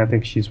Bingbing. I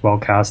think she's well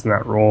cast in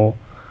that role.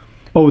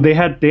 Oh, they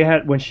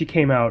had when she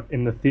came out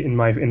in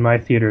my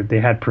theater, they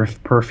had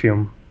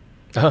perfume.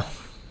 Oh,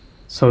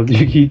 so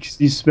you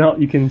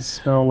can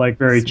smell like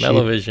very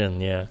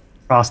smell-o-vision, yeah,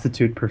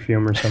 prostitute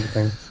perfume or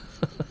something.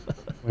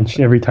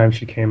 Every time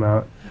she came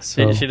out,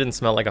 so. She didn't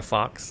smell like a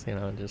fox,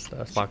 just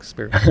a fox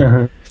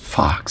spirit.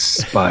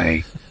 Fox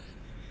by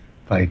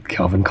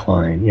Calvin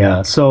Klein.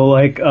 Yeah. So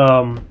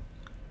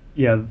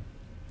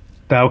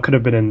that could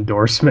have been an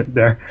endorsement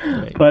there.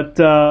 Right. But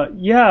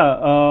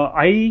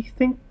I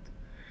think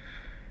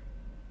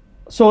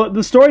so.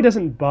 The story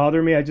doesn't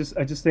bother me. I just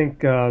think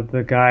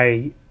the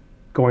guy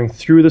going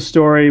through the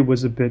story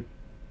was a bit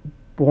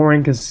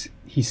boring because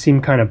he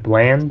seemed kind of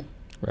bland.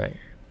 Right.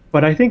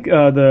 But I think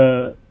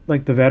the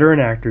veteran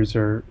actors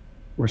were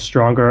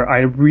stronger. I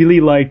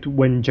really liked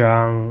Wen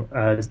Zhang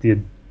as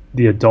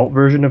the adult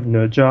version of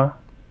Ne Zha.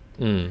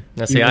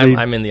 Now, see,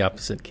 I'm in the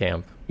opposite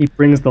camp. He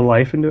brings the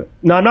life into it.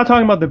 No, I'm not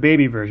talking about the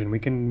baby version. We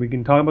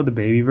can talk about the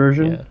baby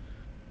version. Yeah.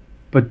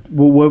 But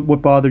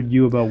what bothered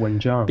you about Wen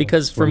Zhang?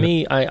 Because for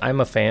me, I'm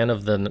a fan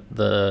of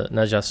the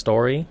Ne Zha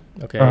story.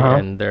 Okay,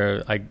 and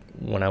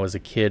when I was a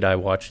kid, I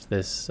watched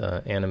this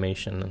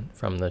animation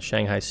from the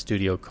Shanghai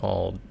studio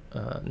called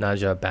Ne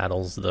Zha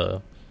Battles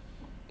the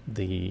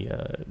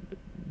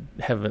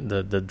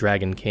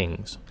Dragon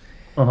Kings.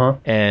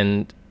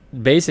 And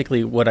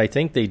basically, what I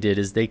think they did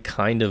is they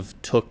kind of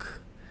took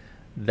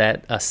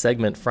a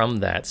segment from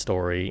that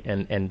story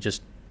and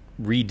just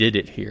redid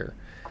it here.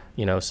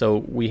 So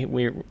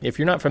we if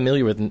you're not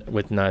familiar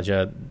with Ne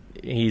Zha,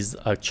 he's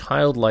a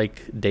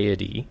childlike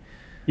deity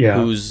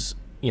who's,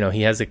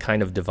 he has a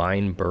kind of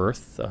divine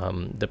birth,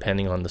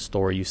 depending on the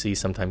story you see.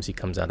 Sometimes he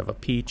comes out of a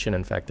peach, and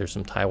in fact there's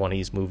some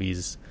Taiwanese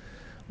movies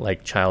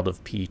like Child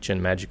of Peach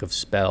and Magic of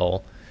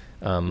Spell.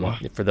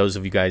 For those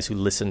of you guys who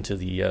listen to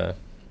the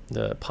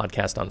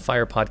Podcast on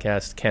Fire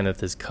podcast, Kenneth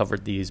has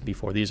covered these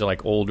before. These are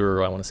like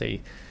older, I want to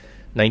say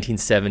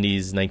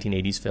 1970s,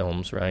 1980s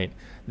films, right?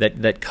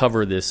 That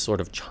cover this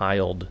sort of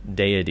child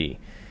deity.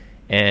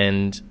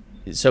 And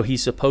so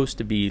he's supposed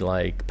to be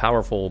like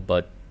powerful,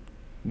 but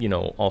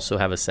also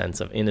have a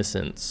sense of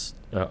innocence,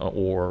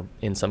 or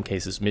in some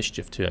cases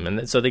mischief to him.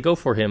 And so they go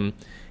for him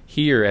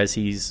here as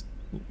he's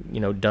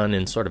done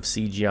in sort of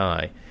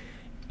CGI.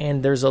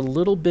 And there's a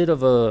little bit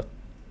of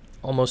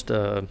almost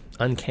a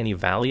uncanny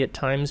valley at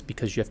times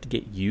because you have to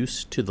get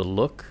used to the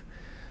look.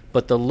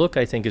 But the look,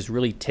 I think, is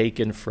really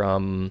taken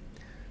from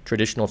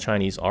traditional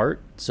Chinese art.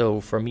 So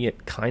for me,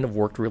 it kind of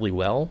worked really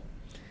well.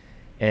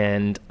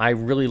 And I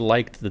really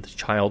liked the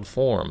child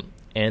form.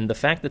 And the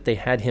fact that they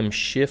had him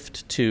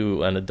shift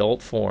to an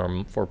adult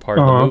form for part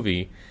of the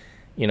movie,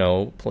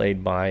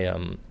 played by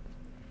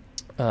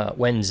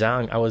Wen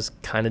Zhang, I was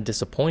kind of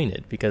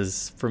disappointed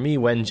because for me,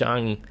 Wen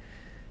Zhang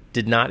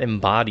did not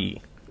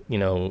embody,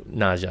 Ne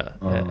Zha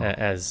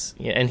as,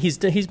 and he's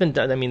been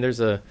done. I mean,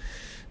 there's a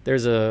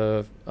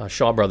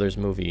Shaw Brothers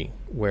movie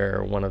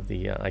where one of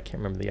the I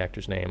can't remember the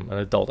actor's name, an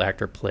adult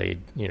actor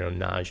played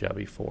Ne Zha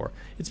before.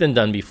 It's been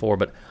done before,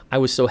 but I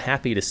was so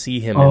happy to see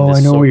him. In this I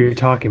know what you're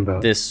talking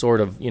about. This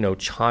sort of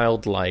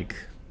childlike,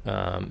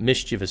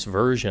 mischievous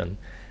version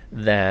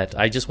that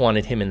I just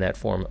wanted him in that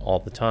form all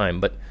the time.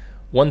 But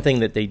one thing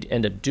that they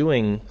end up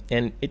doing,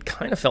 and it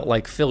kind of felt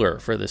like filler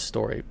for this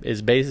story,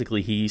 is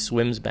basically he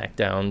swims back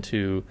down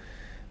to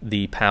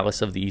the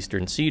palace of the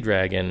Eastern Sea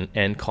Dragon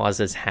and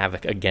causes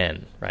havoc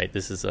again, right?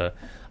 This is a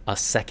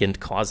second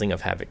causing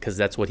of havoc because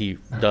that's what he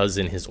does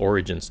in his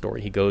origin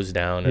story. He goes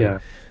down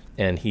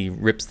and he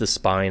rips the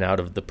spine out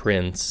of the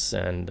prince,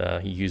 and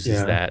he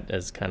uses that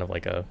as kind of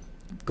like a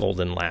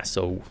golden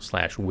lasso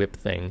 / whip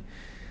thing.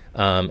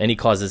 And he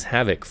causes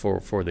havoc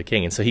for the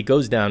king. And so he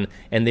goes down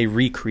and they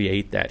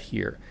recreate that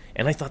here.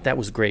 And I thought that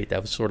was great.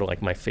 That was sort of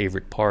like my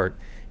favorite part.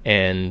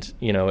 And,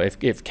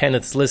 if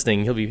Kenneth's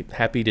listening, he'll be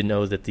happy to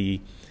know that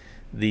the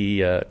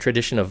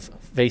tradition of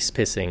face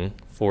pissing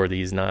for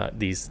these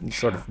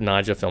sort of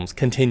Ne Zha films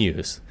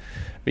continues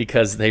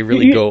because they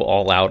really go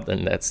all out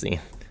in that scene.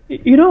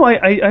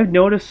 I've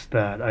noticed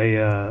that.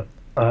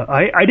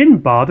 I didn't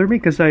bother me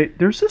because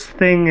there's this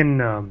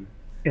thing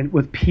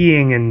with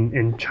peeing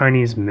in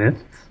Chinese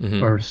myths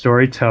or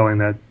storytelling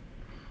that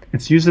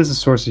it's used as a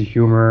source of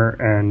humor.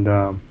 And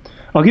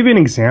I'll give you an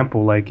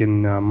example. Like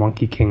in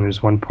Monkey King,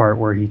 there's one part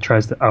where he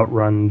tries to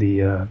outrun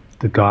the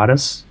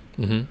goddess.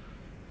 And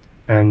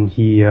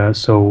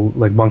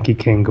like Monkey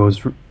King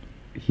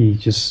he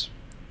just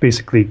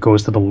basically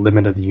goes to the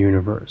limit of the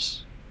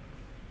universe,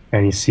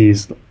 and he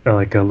sees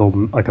like a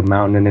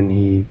mountain, and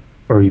he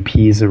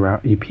pees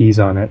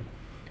on it,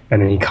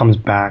 and then he comes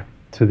back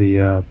to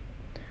the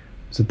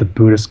is it the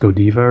Buddhist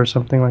Godiva or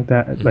something like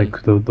that?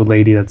 Like the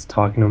lady that's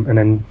talking to him, and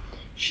then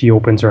she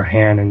opens her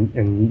hand,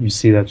 and you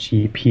see that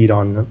she peed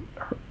on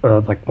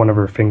like one of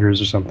her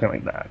fingers or something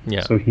like that.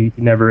 Yeah. So he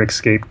never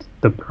escaped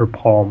the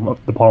palm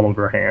of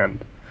her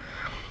hand.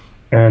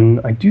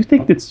 And I do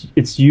think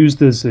it's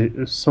used as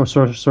a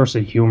source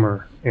of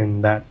humor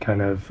in that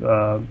kind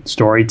of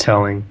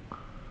storytelling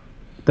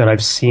that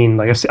I've seen.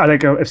 Like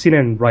I've seen it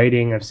in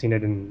writing, I've seen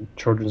it in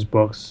children's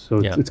books, so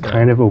it's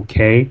kind of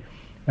okay.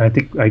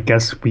 And I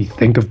guess we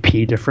think of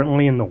pee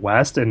differently in the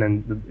West, and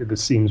then it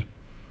seems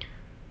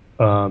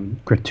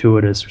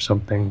gratuitous or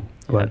something.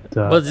 But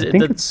I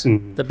think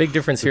the big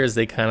difference here is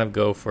they kind of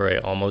go for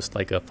almost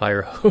like a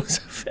fire hose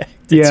effect.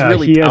 It's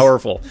really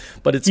powerful,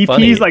 but it's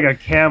funny. He pees like a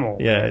camel.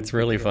 Yeah, it's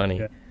really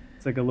funny.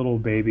 It's like a little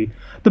baby.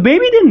 The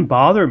baby didn't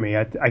bother me.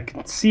 I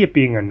could see it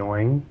being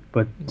annoying,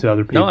 but to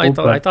other people.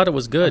 No, I thought it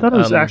was good. I thought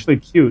it was actually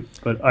cute,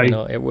 but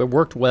it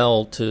worked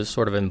well to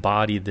sort of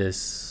embody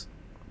this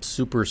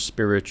super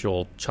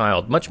spiritual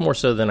child, much more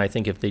so than I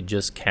think if they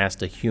just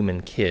cast a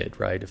human kid,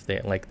 right? If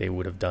they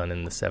would have done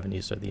in the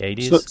 70s or the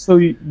 80s. So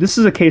this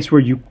is a case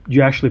where you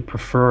actually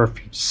prefer if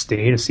you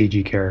stayed a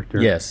CG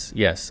character.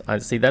 Yes. I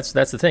see. That's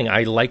the thing.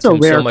 I liked him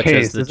so much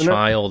as the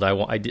child.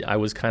 I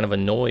was kind of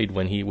annoyed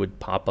when he would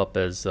pop up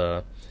as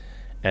the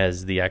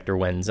actor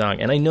Wen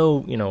Zhang, and I know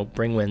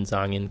bring Wen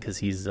Zhang in because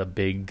he's a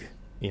big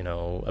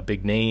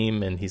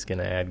name, and he's going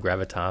to add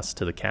gravitas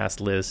to the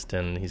cast list,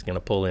 and he's going to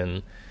pull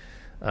in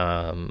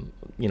a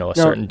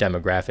certain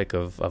demographic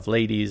of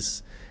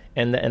ladies,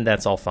 and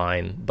that's all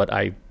fine. But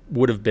I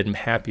would have been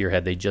happier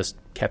had they just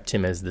kept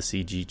him as the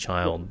CG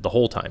child the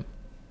whole time.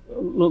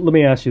 Let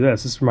me ask you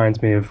this. This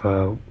reminds me of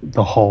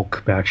the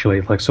Hulk, actually.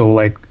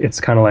 It's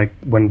kind of like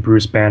when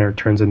Bruce Banner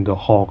turns into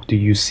Hulk. Do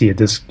you see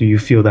do you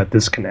feel that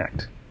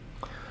disconnect?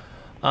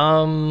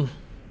 Well,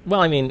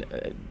 I mean,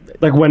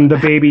 like when the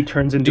baby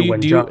turns into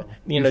Wen Zhang.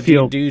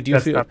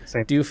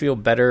 Do you feel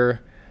better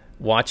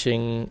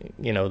watching,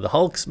 the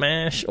Hulk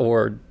smash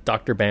or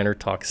Dr. Banner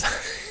talks?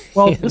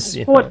 Well, this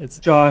is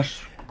what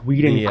Josh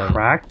Whedon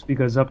cracked,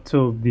 because up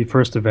till the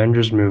first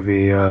Avengers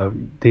movie,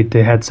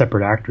 they had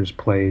separate actors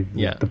play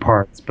the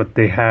parts, but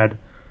the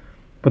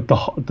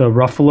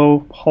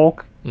Ruffalo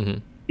Hulk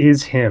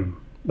is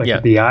him.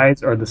 The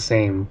eyes are the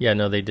same. Yeah,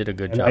 no, they did a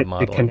good job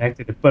modeling. They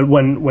connected it. But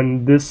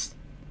when this,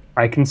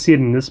 I can see it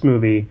in this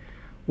movie.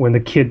 When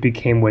the kid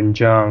became Wen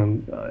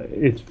Zhang,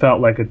 it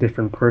felt like a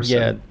different person.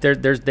 Yeah,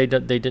 they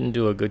didn't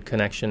do a good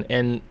connection,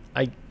 and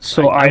I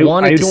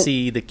wanted to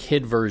see the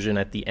kid version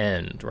at the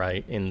end,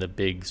 right, in the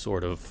big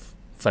sort of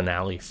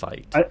finale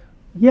fight.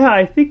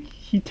 I think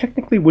he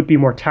technically would be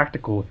more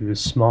tactical if he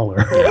was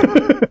smaller.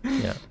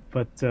 Yeah.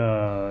 But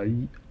that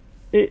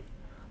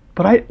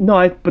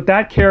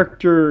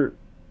character,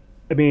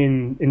 I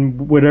mean,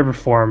 in whatever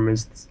form,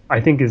 I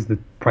think is the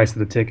price of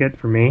the ticket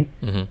for me,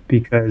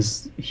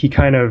 because he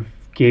kind of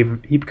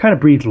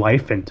breathed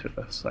life into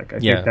this. Like I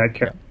think that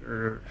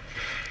character,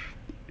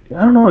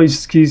 I don't know,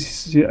 he's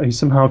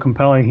somehow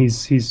compelling.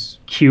 He's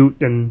cute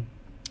and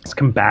he's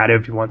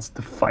combative. He wants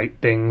to fight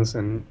things,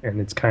 and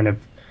he's kind of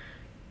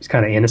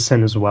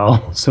innocent as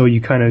well. So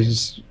you kind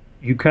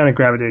of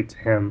gravitate to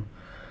him.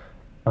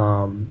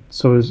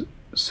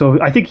 So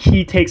I think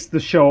he takes the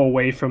show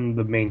away from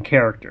the main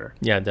character.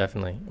 Yeah,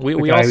 definitely.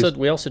 We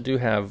also do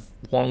have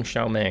Wong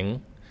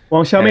Xiaoming.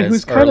 Who's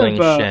kind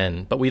Erling of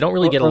Shen, but we don't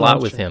really get a lot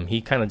with him.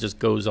 He kind of just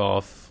goes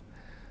off,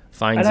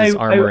 finds his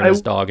armor and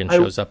his dog, and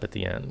shows up at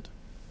the end.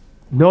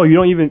 No, you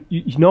don't even.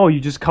 He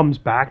just comes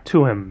back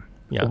to him,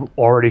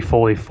 already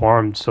fully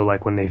formed. So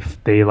like when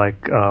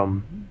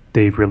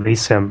they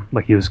release him,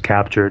 like he was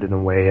captured in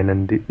a way, and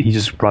then he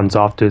just runs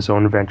off to his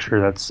own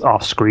adventure that's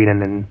off screen,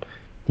 and then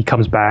he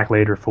comes back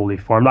later fully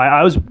formed.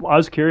 I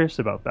was curious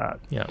about that.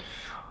 Yeah. I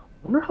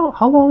wonder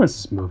how long is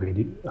this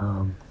movie?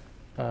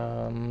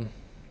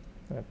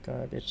 I've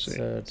got it's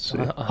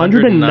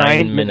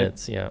 109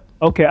 minutes. Yeah.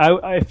 Okay,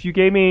 if you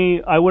gave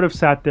me, I would have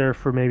sat there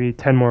for maybe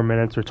 10 more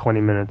minutes or 20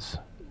 minutes,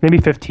 maybe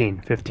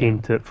 15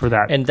 for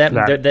that. And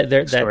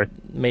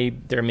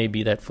there may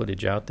be that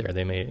footage out there.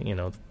 They may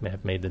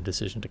have made the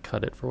decision to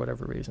cut it for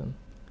whatever reason.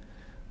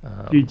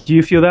 Do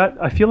you feel that?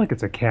 I feel like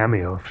it's a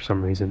cameo for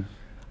some reason.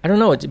 I don't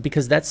know. It's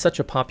because that's such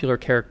a popular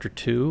character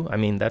too. I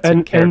mean, that's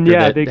a character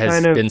that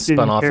has been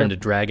spun off into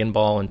Dragon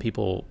Ball, and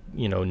people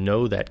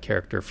know that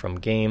character from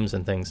games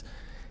and things.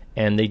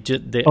 And it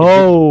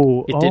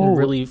didn't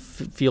really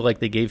feel like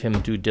they gave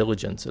him due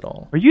diligence at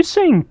all. Are you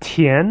saying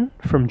Tien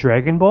from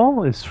Dragon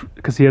Ball is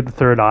because he had the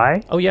third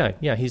eye? Oh yeah.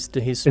 He's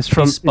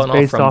spun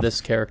off from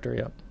this character.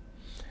 Yeah.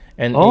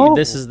 And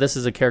this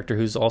is a character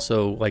who's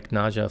also, like,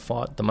 Naja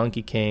fought the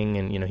Monkey King,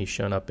 and he's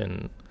shown up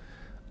in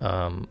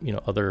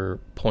other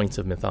points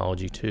of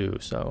mythology too.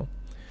 So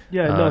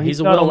he's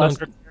not a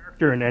lesser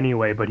character in any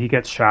way, but he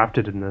gets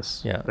shafted in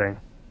this thing.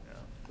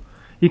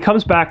 He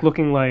comes back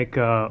looking like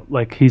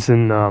he's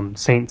in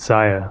Saint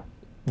Seiya.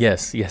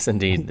 Yes,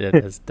 indeed.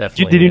 That's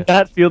definitely. Did you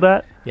not feel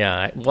that?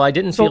 Yeah. Well, I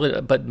didn't feel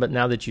it, but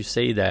now that you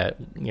say that,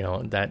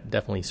 that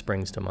definitely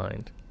springs to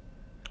mind.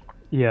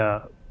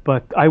 Yeah,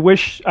 but I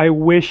wish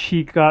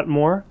he got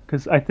more,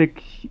 because I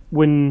think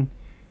when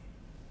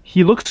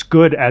he looks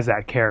good as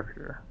that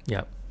character.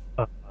 Yeah.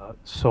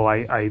 So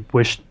I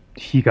wish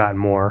he got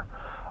more.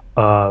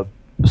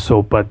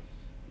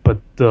 But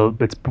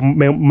it's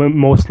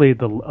mostly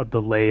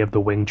the lay of the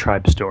Wing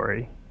Tribe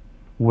story,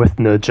 with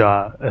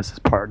Naja as his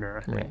partner.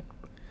 I think. Right.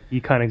 He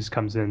kind of just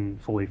comes in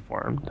fully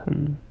formed.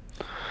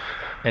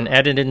 And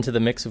added into the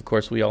mix, of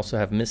course, we also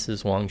have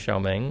Mrs. Wong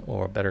Xiaoming,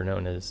 or better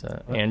known as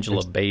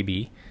Angela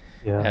Baby,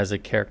 as a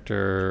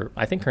character.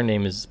 I think her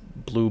name is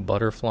Blue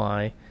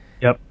Butterfly.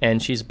 Yep.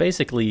 And she's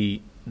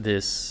basically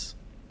this...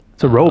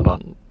 It's a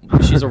robot.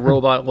 She's a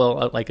robot,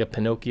 like a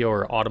Pinocchio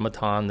or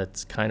automaton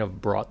that's kind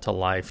of brought to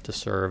life to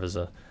serve as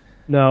a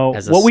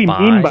spy. What we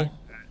mean by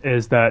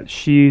is that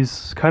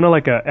she's kind of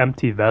like a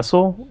empty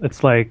vessel.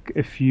 It's like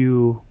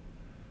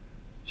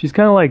she's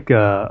kind of like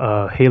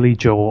a Haley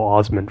Joel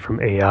Osment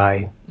from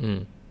AI,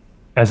 Mm.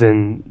 as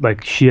in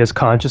like she has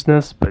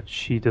consciousness, but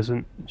she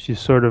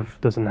sort of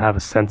doesn't have a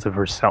sense of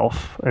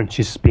herself, and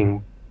she's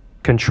being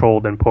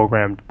controlled and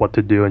programmed what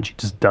to do, and she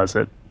just does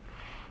it.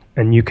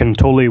 And you can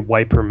totally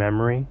wipe her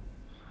memory,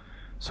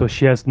 so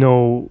she has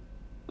no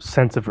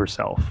sense of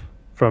herself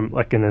from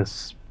like in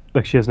this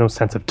like she has no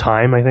sense of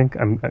time. I think.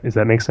 Does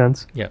that make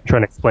sense? Yeah. I'm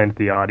trying to explain to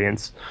the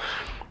audience.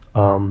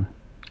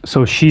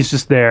 So she's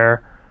just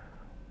there,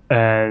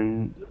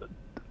 and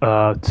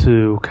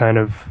to kind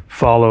of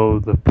follow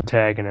the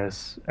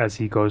protagonist as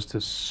he goes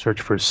to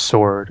search for his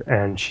sword,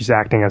 and she's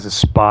acting as a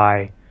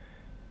spy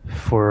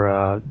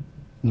for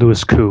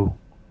Louis Koo.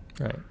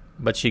 Right.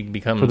 But she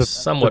becomes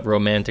somewhat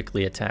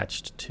romantically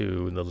attached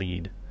to the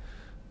lead.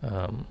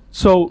 And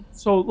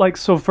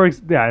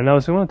I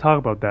was going to talk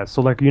about that.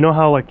 So like, you know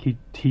how like he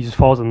just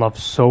falls in love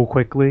so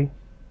quickly.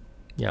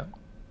 Yeah.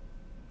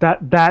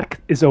 That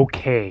is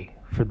okay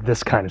for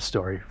this kind of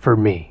story for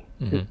me.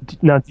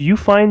 Mm-hmm. Now, do you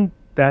find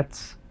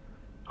that's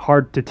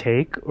hard to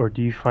take, or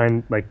do you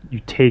find like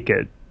you take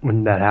it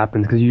when that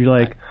happens because you're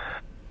like,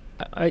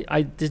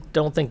 I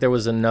don't think there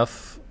was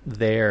enough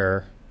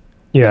there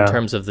yeah, in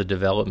terms of the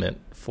development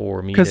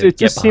for me because to it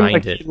get just seemed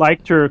behind like it. he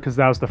liked her because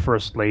that was the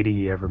first lady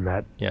he ever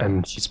met, Yeah.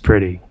 and she's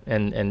pretty,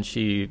 And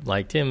she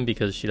liked him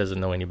because she doesn't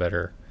know any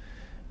better.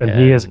 and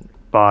he has a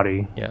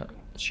body. Yeah.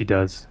 She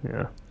does,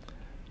 yeah.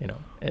 You know,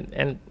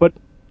 and But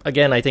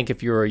again, I think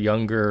if you're a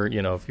younger,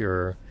 if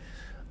you're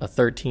a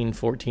 13,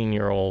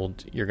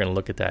 14-year-old, you're going to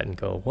look at that and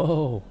go,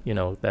 whoa,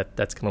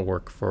 that's going to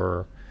work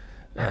for,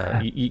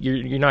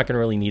 you're not going to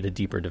really need a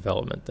deeper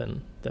development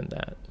than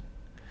that.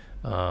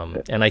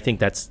 And I think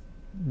that's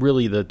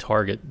really the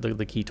target,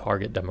 the key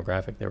target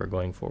demographic they were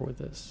going for with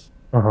this,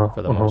 for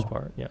the most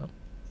part. Yeah.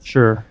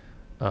 Sure.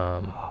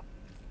 Um,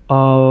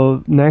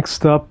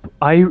 Next up,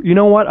 you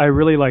know what? I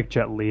really like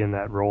Jet Li in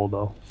that role,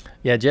 though.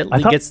 yeah, Jet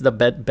Li gets the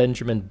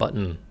Benjamin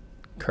Button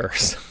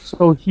curse.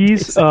 So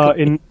he's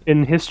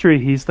in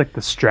history, he's like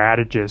the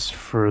strategist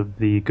for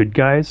the good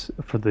guys,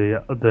 for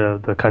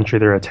the country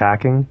they're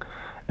attacking,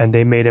 and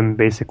they made him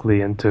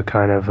basically into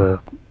kind of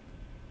a.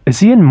 Is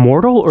he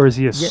immortal or is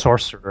he a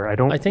sorcerer?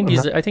 I think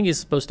he's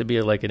supposed to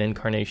be like an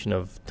incarnation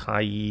of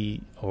Tai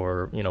Yi,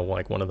 or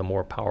like one of the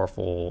more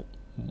powerful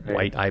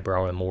white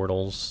eyebrow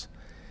immortals.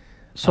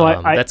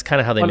 So that's kind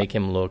of how they make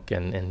him look,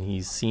 and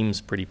he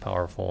seems pretty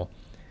powerful.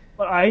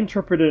 But I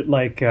interpret it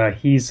like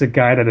he's a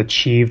guy that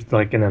achieved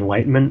like an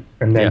enlightenment,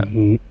 and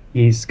then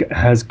he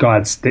has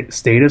God's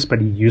status, but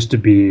he used to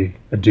be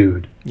a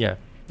dude. Yeah,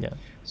 yeah.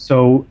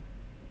 So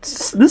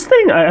this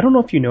thing, I don't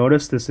know if you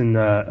noticed this in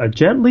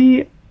Jet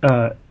Li.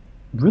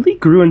 Really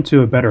grew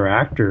into a better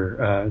actor,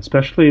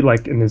 especially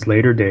like in his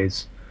later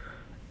days.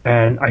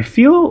 And I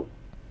feel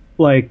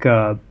like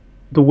the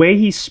way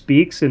he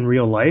speaks in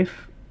real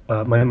life,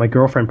 my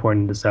girlfriend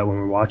pointed this out when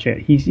we were watching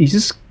it. He's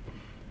just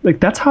like,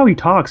 that's how he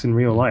talks in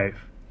real life.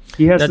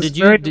 He has. Now,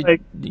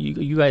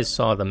 you guys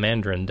saw the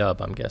Mandarin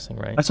dub? I'm guessing,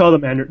 right? I saw the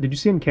Mandarin. Did you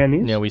see it in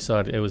Cantonese? Yeah, we saw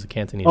it. It was a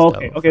Cantonese dub.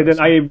 Okay. Then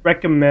I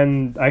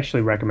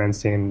actually recommend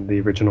seeing the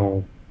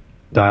original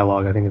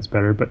dialogue. I think it's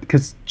better, but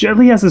because Jet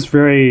Li has this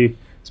very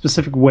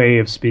specific way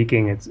of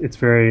speaking. It's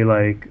very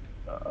like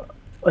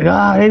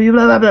blah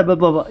blah blah blah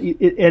blah,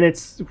 and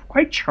it's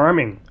quite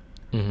charming.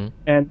 Mm-hmm.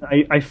 And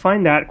I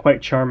find that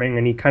quite charming.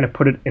 And he kind of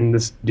put it in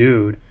this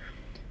dude,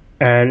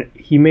 and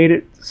he made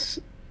it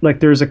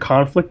like there's a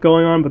conflict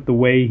going on, but the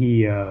way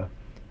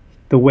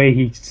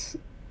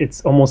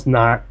it's almost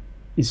not.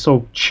 He's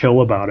so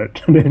chill about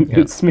it, and it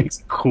just makes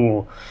it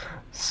cool.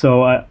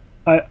 So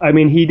I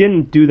mean, he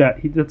didn't do that.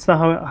 That's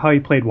not how he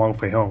played Wong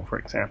Fei Hung, for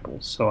example.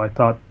 So I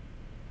thought,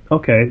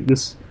 okay,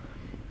 this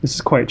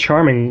is quite a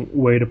charming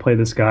way to play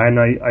this guy, and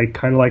I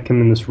kind of like him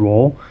in this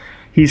role.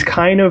 He's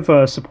kind of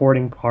a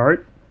supporting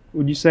part,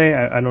 would you say?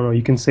 I don't know.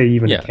 You can say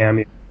even a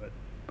cameo,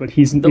 but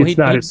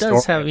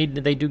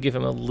they do give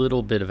him a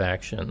little bit of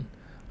action.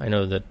 I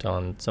know that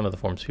on some of the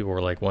forums, people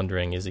were like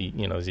wondering, is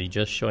he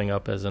just showing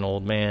up as an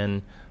old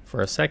man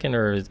for a second,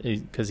 or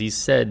because he's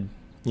said,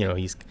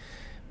 he's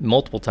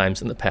multiple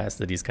times in the past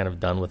that he's kind of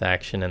done with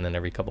action, and then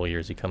every couple of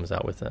years he comes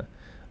out with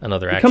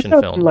another action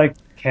film, like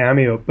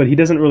cameo, but he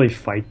doesn't really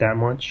fight that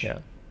much. Yeah.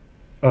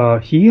 I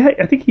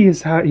think he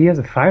has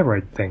a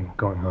thyroid thing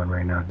going on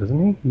right now,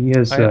 doesn't he? He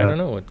has. I don't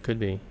know. It could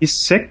be. He's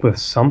sick with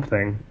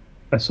something.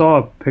 I saw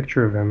a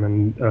picture of him,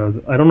 and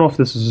I don't know if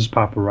this is just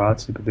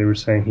paparazzi, but they were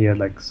saying he had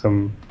like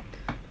some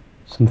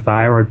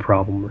thyroid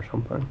problem or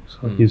something.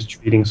 So he's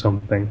treating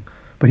something.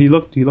 But he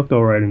looked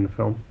all right in the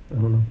film. I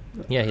don't know.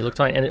 Yeah, he looked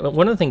fine. And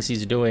one of the things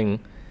he's doing,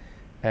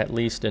 at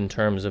least in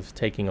terms of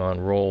taking on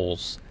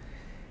roles,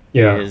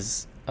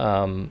 is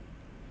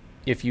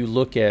if you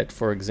look at,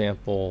 for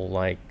example,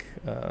 like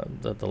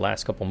the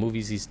last couple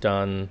movies he's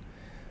done,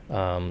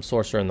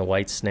 Sorcerer and the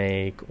White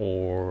Snake,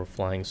 or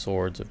Flying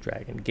Swords of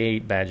Dragon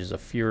Gate, Badges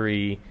of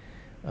Fury,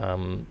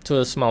 to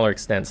a smaller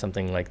extent,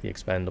 something like The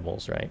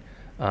Expendables, right?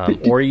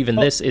 Or even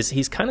this is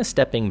he's kind of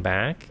stepping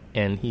back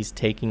and he's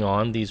taking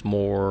on these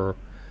more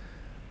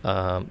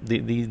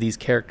these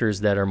characters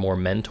that are more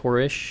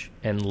mentorish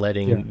and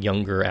letting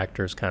younger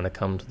actors kind of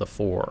come to the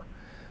fore,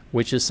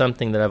 which is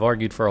something that I've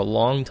argued for a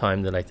long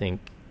time, that I think,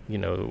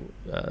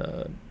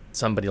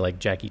 somebody like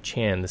Jackie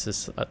Chan, this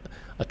is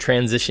a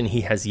transition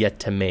he has yet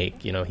to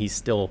make. He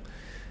still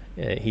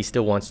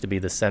wants to be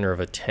the center of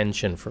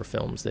attention for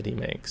films that he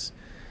makes.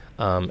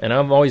 And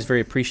I'm always very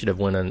appreciative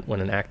when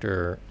an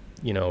actor,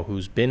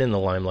 who's been in the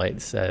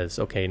limelight says,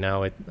 okay,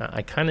 now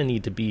I kind of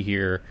need to be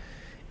here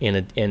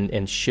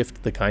and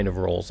shift the kind of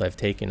roles I've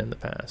taken in the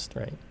past,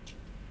 right?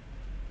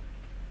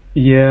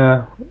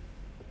 Yeah.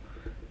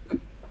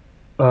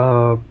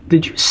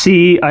 Did you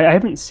see? I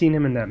haven't seen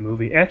him in that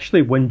movie.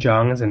 Actually, Wen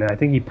Zhang is in it. I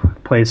think he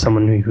plays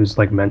someone who's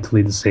like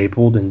mentally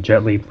disabled, and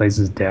Jet Li plays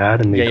his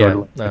dad, and they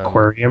go to an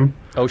aquarium.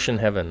 Ocean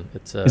Heaven.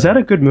 Is that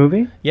a good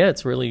movie? Yeah,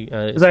 it's really.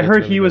 Because I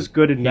heard really he was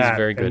good in that. He's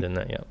very good in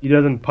that. Yeah. He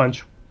doesn't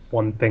punch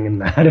one thing in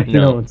that.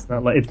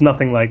 It's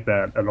nothing like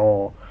that at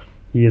all.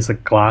 He has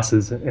like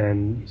glasses,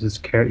 and he's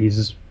just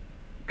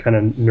kind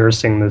of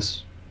nursing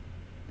his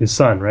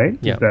son, right?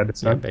 Yeah. His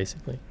son? Yeah,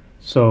 basically.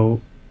 So.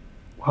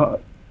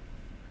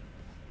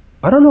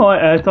 I don't know.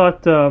 I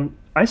thought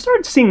I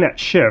started seeing that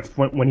shift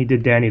when he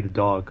did Danny the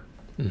dog.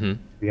 Mm-hmm. To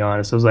be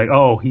honest, I was like,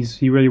 oh,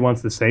 he really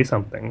wants to say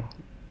something.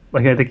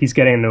 Like I think he's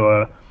getting into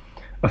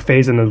a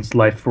phase in his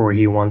life where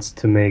he wants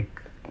to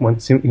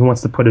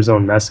put his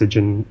own message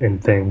in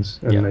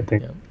things, and I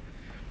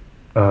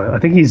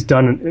think he's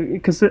done,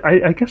 because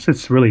I guess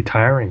it's really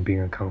tiring being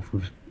a kung fu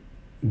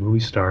movie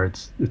star.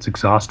 It's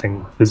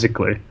exhausting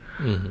physically.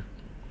 Mm-hmm.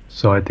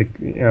 So I think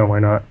why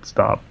not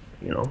stop?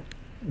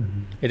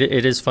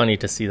 It is funny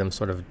to see them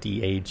sort of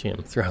de-age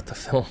him throughout the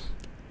film.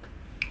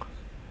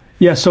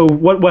 Yeah. So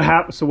what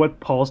happened? So what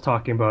Paul's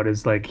talking about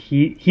is like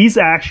he's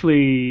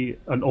actually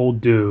an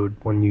old dude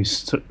when you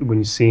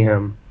see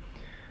him,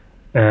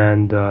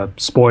 and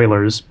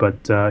spoilers,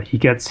 but he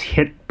gets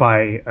hit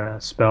by a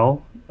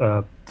spell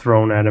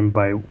thrown at him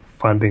by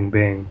Fan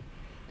Bingbing.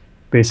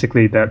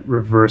 Basically, that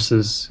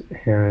reverses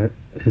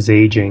his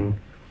aging.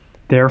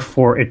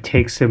 Therefore, it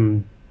takes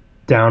him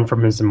down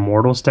from his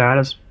immortal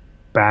status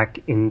back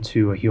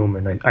into a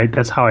human.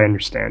 That's how I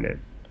understand it.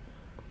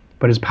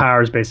 But his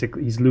powers,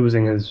 basically, he's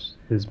losing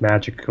his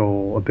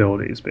magical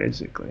abilities,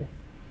 basically,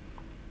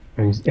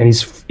 and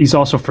he's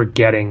also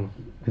forgetting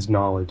his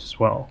knowledge as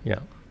well. Yeah.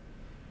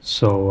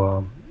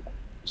 So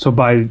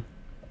I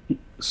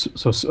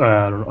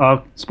don't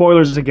know.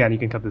 Spoilers again. You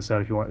can cut this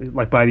out if you want.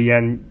 Like by the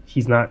end,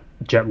 he's not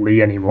Jet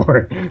Li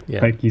anymore. Yeah.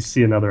 Like you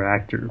see another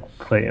actor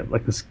play it,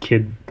 like this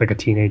kid, like a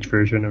teenage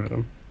version of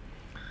him.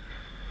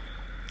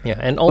 Yeah,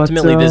 and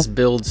ultimately this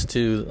builds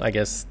to, I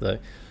guess,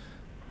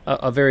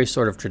 a very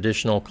sort of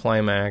traditional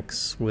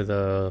climax with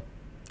a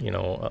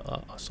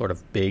sort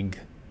of big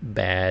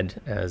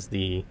bad as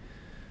the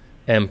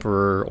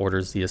Emperor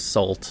orders the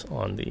assault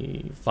on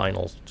the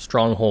final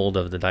stronghold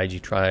of the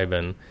Daiji tribe,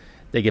 and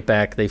they get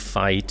back, they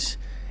fight,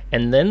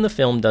 and then the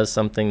film does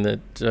something that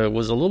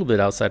was a little bit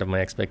outside of my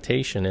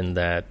expectation, in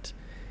that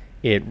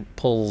it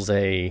pulls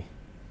a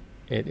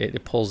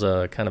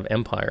kind of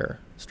Empire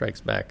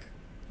Strikes Back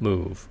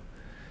move,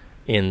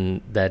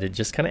 in that it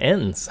just kind of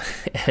ends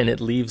and it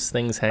leaves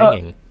things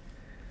hanging.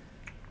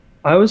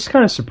 I was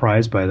kind of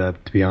surprised by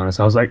that, to be honest.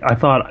 I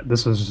thought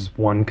this was just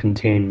one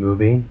contained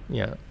movie.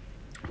 Yeah.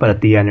 But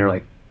at the end, you're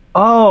like,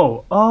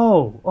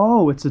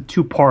 oh, it's a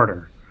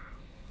two-parter.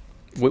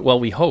 Well,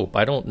 we hope.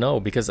 I don't know,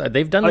 because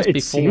they've done this before.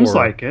 It seems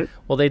like it.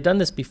 Well, they've done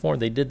this before.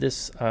 They did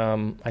this,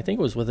 I think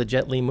it was with a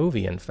Jet Li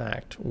movie, in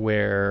fact,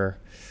 where,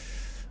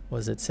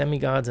 was it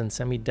Semi-Gods and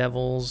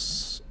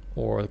Semi-Devils,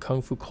 or the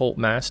Kung Fu Cult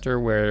Master,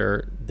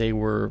 where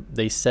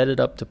they set it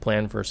up to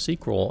plan for a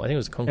sequel. I think it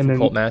was Kung Fu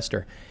Cult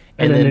Master.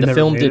 And then the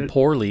film did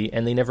poorly,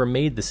 and they never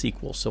made the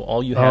sequel. So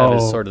all you have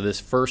is sort of this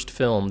first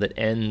film that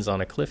ends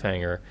on a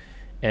cliffhanger,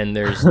 and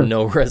there's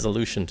no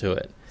resolution to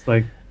it. It's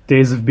like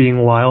Days of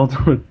Being Wild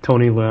with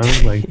Tony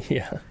Leung, like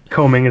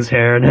combing his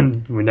hair, and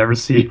then we never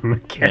see him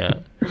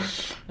again.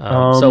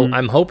 Yeah. So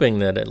I'm hoping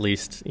that at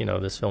least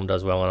this film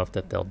does well enough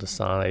that they'll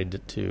decide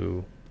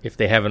to, if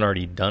they haven't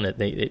already done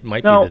it, it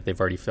might be that they've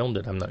already filmed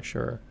it. I'm not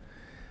sure.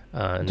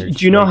 Do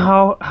you know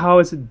how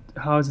is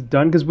it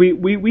done? Because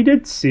we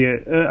did see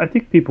it. I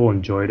think people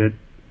enjoyed it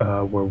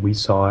where we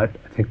saw it.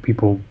 I think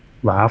people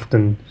laughed,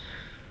 and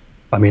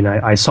I mean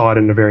I saw it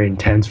in a very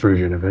intense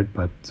version of it,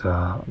 but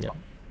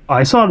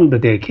I saw it the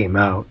day it came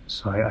out,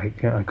 so I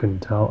couldn't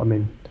tell. I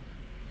mean,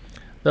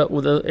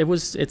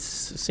 it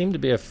seemed to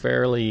be a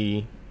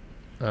fairly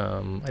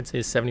I'd say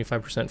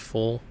 75%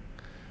 full.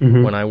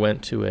 Mm-hmm. When I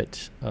went to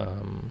it.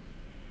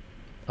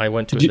 I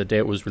went to it the day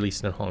it was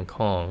released in Hong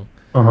Kong.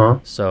 Uh-huh.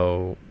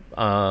 So,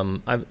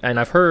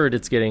 I've heard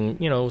it's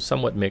getting,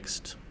 somewhat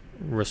mixed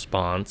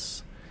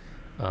response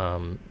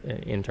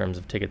in terms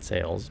of ticket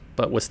sales.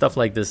 But with stuff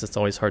like this, it's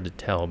always hard to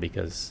tell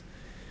because,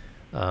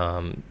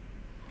 do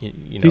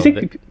you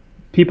think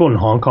people in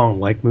Hong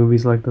Kong like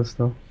movies like this,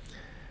 though?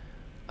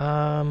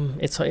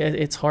 It's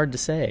hard to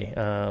say.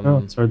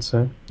 It's hard to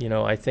say.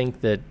 I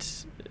think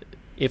that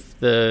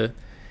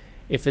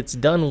if it's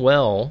done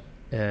well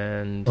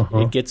and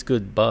it gets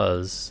good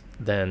buzz,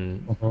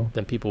 then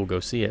people will go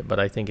see it. But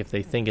I think if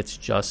they think it's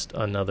just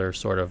another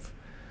sort of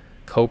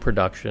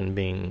co-production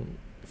being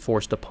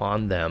forced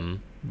upon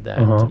them,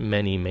 that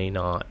many may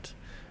not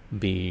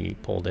be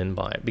pulled in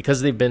by it,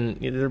 because there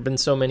have been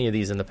so many of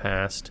these in the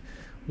past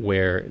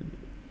where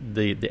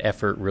the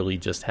effort really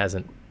just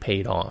hasn't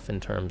paid off in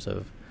terms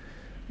of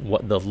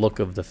what the look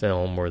of the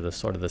film or the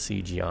sort of the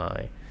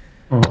CGI.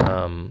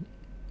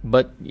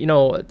 But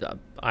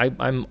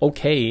I'm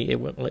okay. It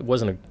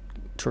wasn't a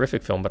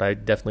terrific film, but I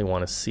definitely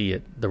want to see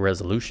the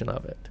resolution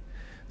of it.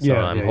 So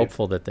I'm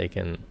hopeful that they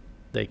can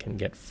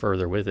get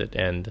further with it.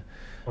 And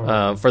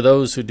for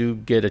those who do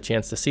get a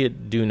chance to see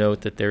it, do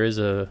note that there is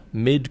a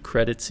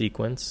mid-credit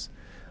sequence,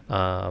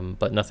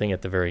 but nothing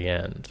at the very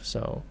end.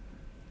 So.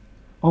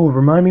 Oh,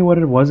 remind me what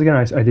it was again.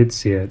 I did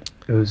see it.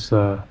 It was.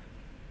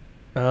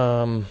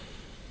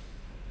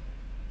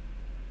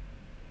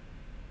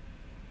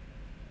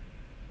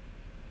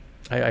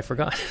 I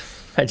forgot.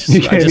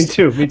 Me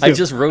too. I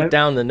just wrote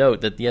down the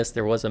note that yes,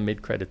 there was a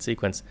mid-credit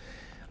sequence.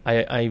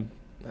 I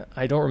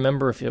don't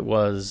remember if it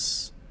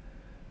was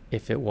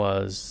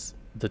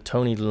the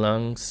Tony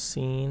Leung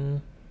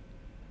scene.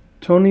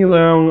 Tony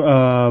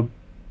Leung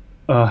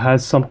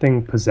has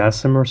something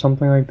possess him or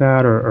something like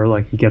that, or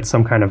like he gets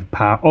some kind of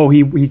power. Oh,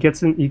 he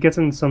gets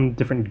in some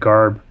different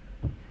garb.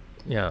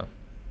 Yeah.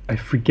 I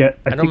forget.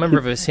 I don't remember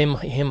if it was him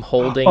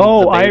holding.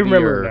 Oh, the baby I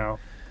remember now.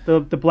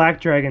 The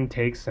black dragon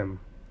takes him.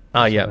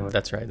 Oh, yeah,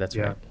 that's right. That's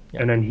right.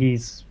 Yeah. And then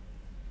he's,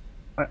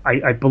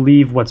 I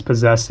believe what's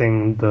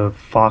possessing the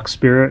fox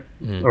spirit,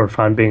 or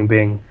Fan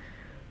Bingbing,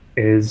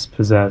 is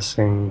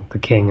possessing the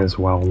king as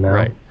well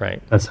now.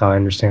 Right. That's how I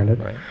understand it.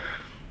 Right.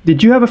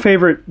 Did you have a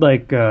favorite,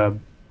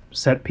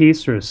 set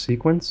piece or a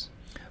sequence?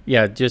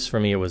 Yeah, just for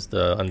me, it was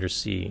the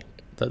undersea.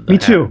 Me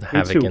too. The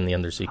havoc in the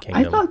undersea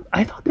kingdom.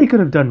 I thought they could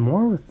have done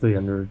more with the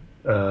under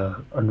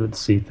the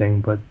sea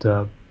thing, but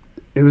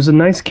it was a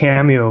nice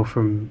cameo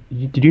from.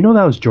 Did you know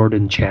that was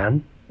Jordan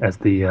Chan as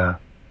the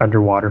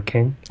underwater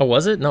king? Oh,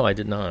 was it? No, I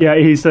did not. Yeah,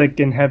 he's like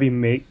in heavy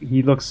make.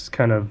 He looks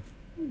kind of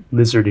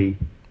lizardy.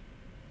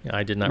 Yeah,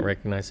 I did not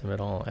recognize him at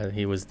all.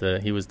 He was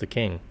the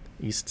king,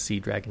 East Sea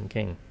Dragon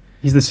King.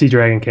 He's the Sea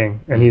Dragon King,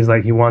 and he's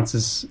like he wants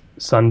his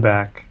son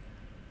back.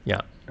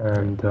 Yeah,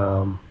 and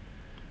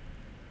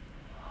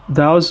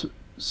that was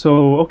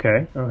so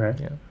okay.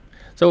 Yeah.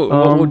 So,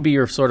 what would be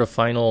your sort of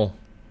final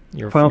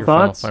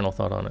thoughts? Final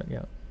thought on it?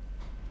 Yeah.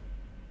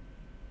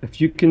 If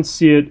you can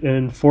see it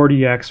in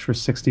 40x for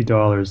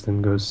 $60,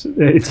 then goes.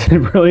 It's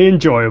really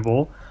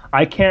enjoyable.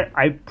 I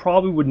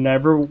probably would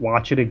never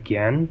watch it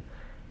again.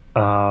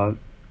 Here's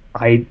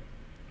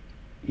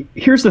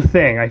the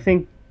thing. I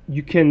think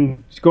you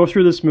can go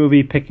through this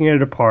movie picking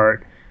it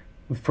apart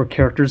for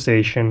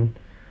characterization,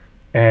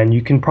 and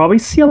you can probably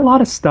see a lot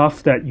of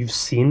stuff that you've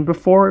seen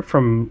before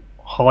from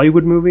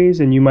Hollywood movies,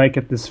 and you might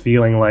get this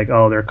feeling like,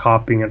 oh, they're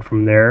copying it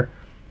from there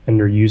and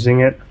they're using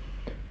it.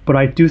 But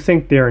I do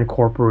think they're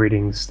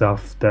incorporating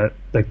stuff that,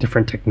 like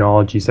different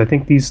technologies. I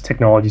think these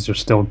technologies are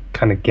still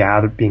kind of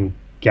being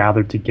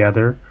gathered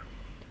together,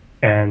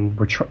 and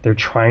they're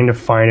trying to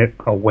find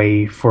a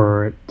way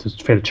for it to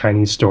fit a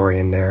Chinese story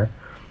in there.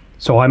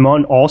 So I'm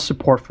on all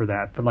support for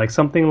that. But like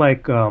something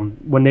like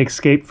when they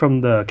escape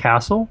from the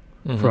castle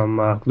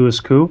from Louis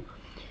Koo,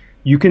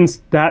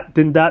 did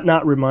that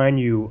not remind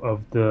you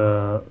of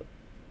the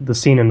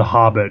scene in The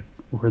Hobbit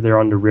where they're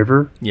on the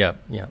river? Yeah.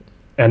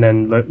 And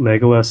then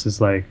Legolas is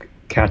like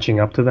catching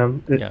up to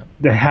them.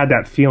 They had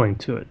that feeling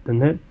to it,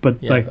 didn't it?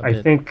 But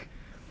I think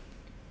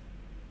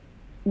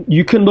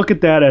you can look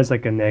at that as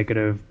like a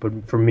negative, but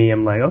for me,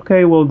 I'm like,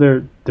 okay, well,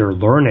 they're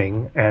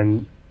learning,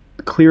 and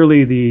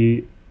clearly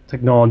the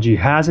technology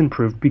has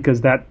improved,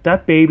 because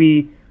that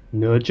baby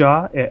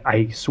Nurja,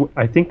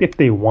 I think if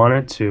they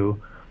wanted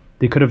to,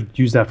 they could have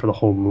used that for the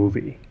whole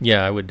movie.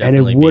 Yeah, I would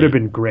definitely. And it would have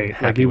been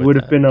great. Like it would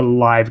have been a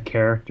live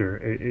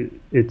character.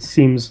 It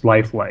seems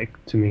lifelike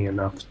to me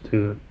enough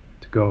to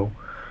go.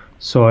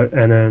 So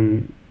and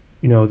then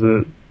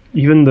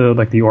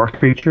the orc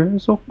creature,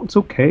 it's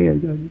okay. I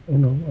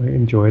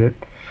enjoyed it.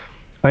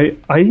 I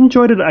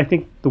enjoyed it. I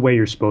think the way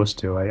you're supposed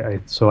to. I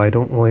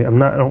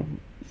don't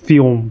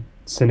feel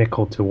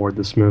cynical toward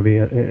this movie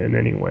in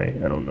any way.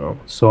 I don't know.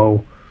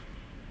 So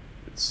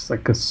it's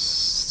like a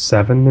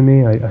 7 to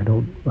me. I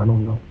don't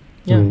know.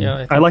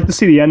 Yeah. I like to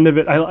see the end of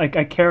it.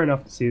 I care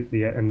enough to see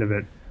the end of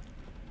it.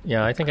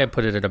 Yeah, I think I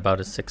put it at about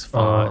a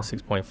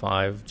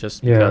 6.5,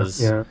 just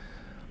because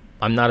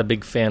I'm not a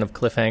big fan of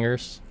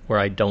cliffhangers where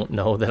I don't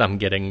know that I'm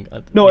getting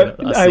a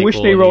I wish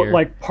they wrote here.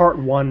 like part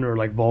 1 or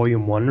like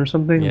volume 1 or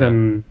something. Yeah.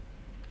 Then,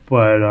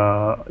 but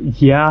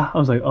I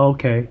was like, oh,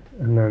 okay,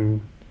 and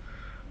then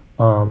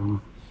I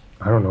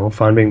don't know.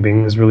 Fan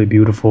Bingbing is really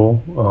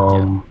beautiful.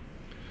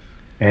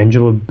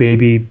 Angela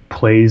Baby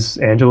plays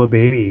Angela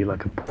Baby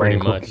like a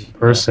prank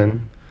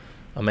person.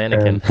 A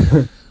mannequin.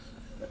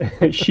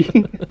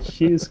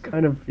 She is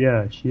kind of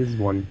she is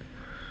one.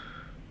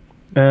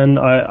 And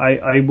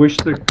I wish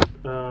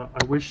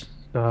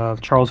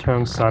Charles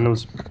Heung's son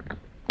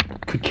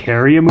could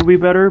carry a movie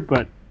better,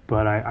 but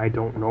I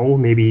don't know.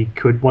 Maybe he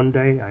could one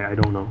day. I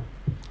don't know.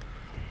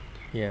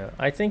 Yeah,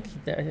 I think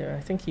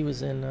he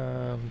was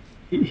in.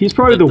 He's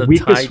probably the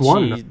weakest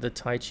one. The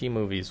Tai Chi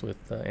movies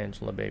with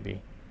Angela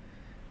Baby,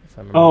 if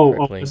I remember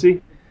correctly. Oh, is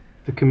he?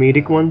 The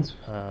comedic ones?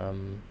 I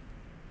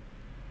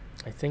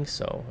think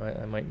so.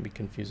 I might be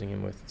confusing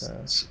him with...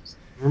 I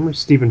remember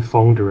Stephen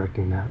Fong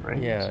directing that,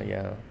 right?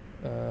 Yeah.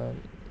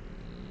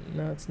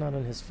 No, it's not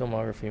in his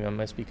filmography. I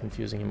must be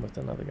confusing him with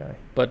another guy.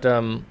 But,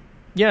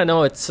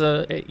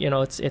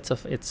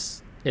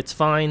 it's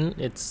fine.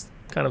 It's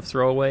kind of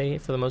throwaway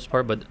for the most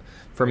part, but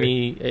for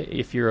me,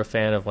 if you're a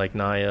fan of like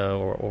Naya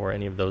or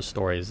any of those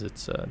stories,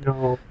 it's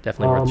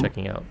definitely worth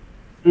checking out.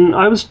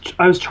 I was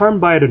charmed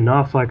by it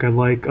enough. Like I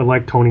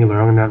like Tony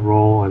Leung in that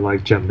role. I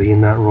like Jet Li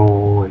in that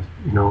role.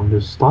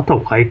 There's a lot to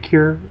like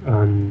here.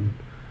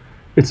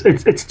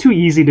 It's too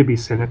easy to be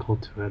cynical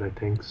to it, I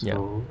think. So. Yeah.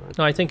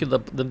 No, I think the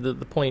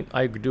point.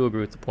 I do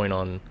agree with the point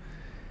on.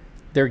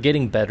 They're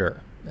getting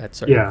better at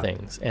certain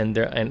things, and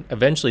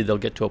eventually they'll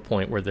get to a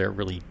point where they're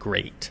really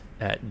great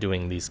at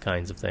doing these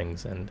kinds of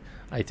things. And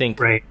I think,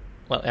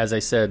 well, as I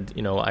said,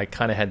 I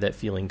kind of had that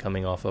feeling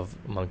coming off of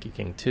Monkey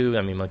King 2.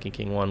 I mean, Monkey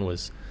King 1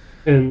 was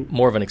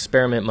more of an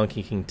experiment.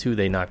 Monkey King 2,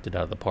 they knocked it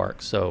out of the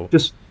park. So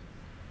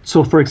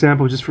for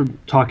example, just from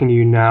talking to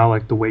you now,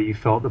 like the way you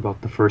felt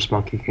about the first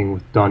Monkey King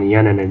with Donnie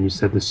Yen, and you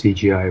said the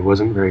CGI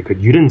wasn't very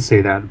good. You didn't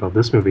say that about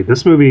this movie.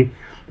 This movie,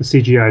 the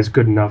CGI is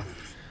good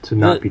enough to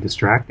not be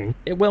distracting.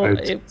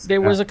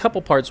 There was a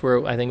couple parts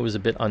where I think it was a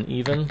bit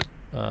uneven,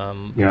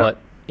 but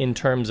in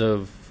terms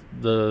of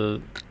the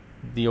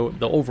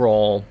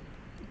overall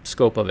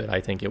scope of it,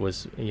 I think it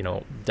was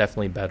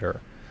definitely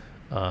better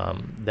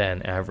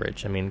than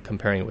average. I mean,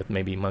 comparing it with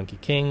maybe Monkey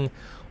King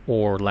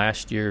or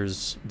last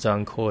year's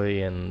Zhang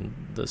Kui and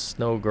the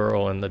Snow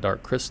Girl and the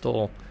Dark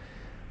Crystal,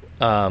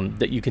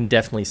 that you can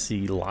definitely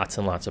see lots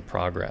and lots of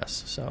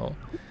progress. So.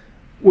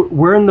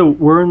 We're in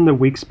the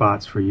weak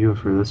spots for you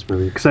for this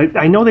movie, because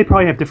I know they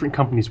probably have different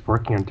companies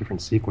working on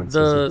different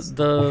sequences.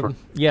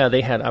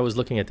 They had. I was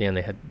looking at the end.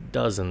 They had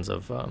dozens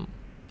of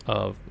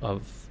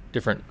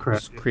different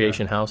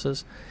creation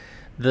houses.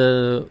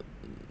 The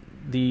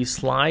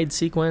slide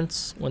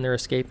sequence when they're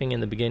escaping in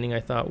the beginning, I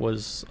thought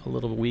was a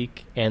little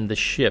weak, and the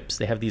ships.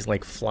 They have these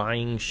like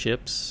flying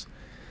ships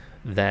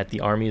that the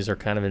armies are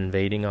kind of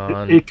invading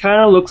on. It kind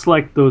of looks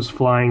like those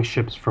flying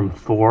ships from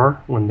Thor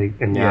when they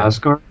in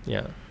Asgard.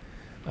 Yeah.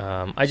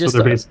 I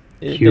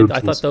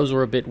thought those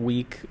were a bit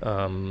weak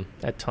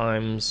at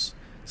times.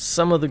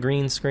 Some of the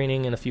green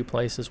screening in a few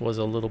places was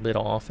a little bit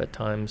off at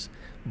times.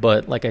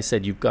 But like I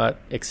said, you've got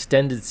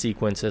extended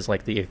sequences,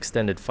 like the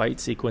extended fight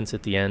sequence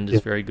at the end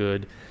is very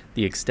good.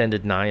 The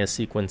extended Naya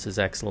sequence is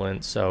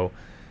excellent. So,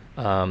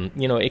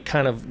 it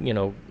kind of,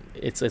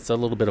 it's a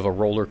little bit of a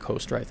roller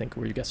coaster, I think,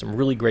 where you've got some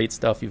really great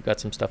stuff. You've got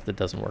some stuff that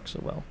doesn't work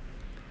so well.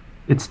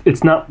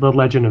 It's not The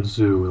Legend of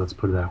Zoo, let's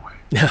put it that way.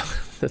 No,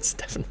 that's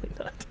definitely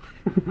not.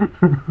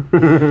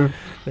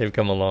 They've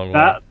come a long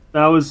way.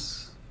 That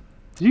was.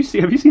 Have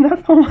you seen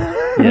that film?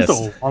 Yes. It was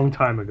a long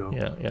time ago.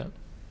 Yeah.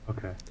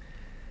 Okay.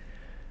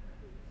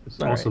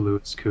 There's also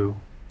Louis Koo.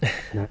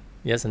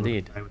 Yes,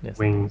 indeed. With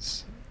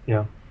wings.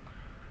 Yeah.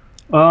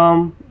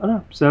 I don't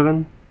know,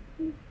 7.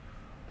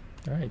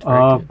 All right.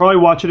 Probably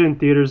watch it in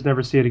theaters.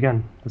 Never see it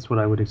again. That's what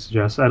I would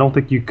suggest. I don't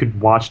think you could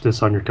watch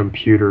this on your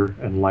computer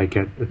and like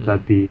it. If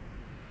that'd be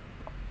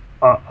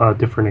a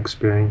different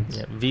experience.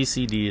 Yeah.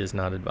 VCD is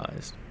not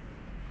advised.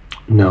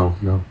 No.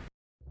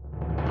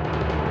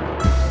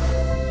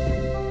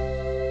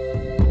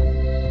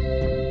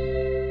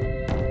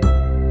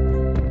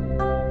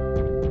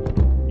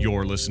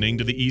 You're listening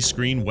to the East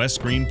Screen West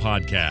Screen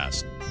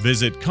podcast.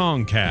 Visit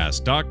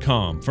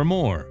Kongcast.com for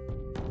more.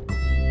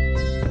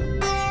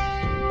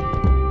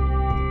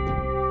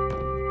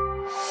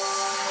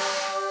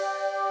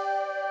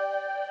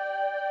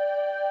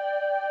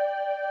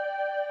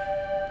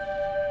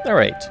 All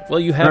right.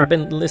 Well, you have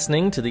been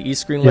listening to the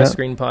East Screen West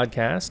Screen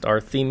podcast.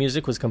 Our theme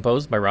music was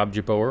composed by Rob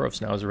Jabor of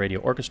Schnauzer Radio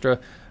Orchestra.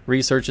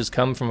 Research has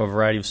come from a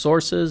variety of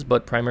sources,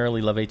 but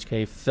primarily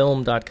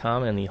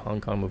lovehkfilm.com and the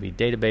Hong Kong Movie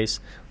Database.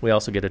 We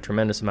also get a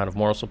tremendous amount of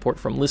moral support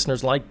from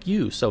listeners like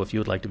you. So if you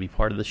would like to be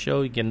part of the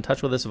show, you get in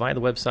touch with us via the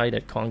website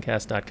at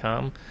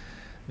kongcast.com.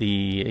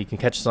 You can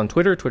catch us on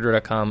Twitter,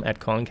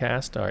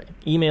 twitter.com/Kongcast. Our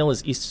email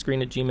is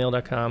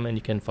eastscreen@gmail.com, and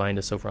you can find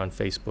us over on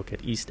Facebook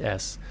at East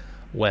S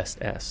West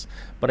S.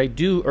 But I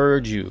do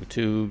urge you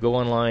to go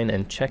online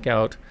and check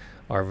out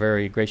our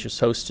very gracious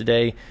host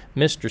today,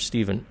 Mr.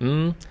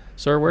 Stephen.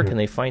 Sir, where can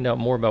they find out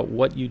more about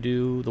what you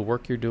do, the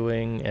work you're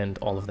doing, and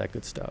all of that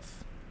good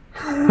stuff?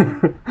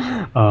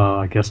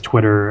 I guess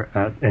Twitter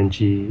at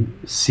NGCHIKIU.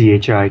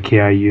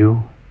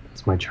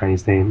 That's my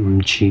Chinese name,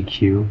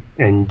 MChiQ,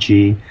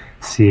 NGCHIKIU.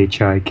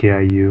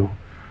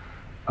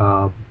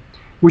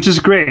 Which is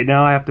great.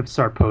 Now I have to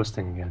start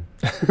posting again.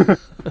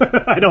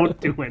 I don't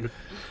do anything.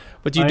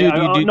 But you do.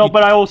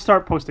 But I will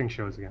start posting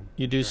shows again.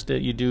 You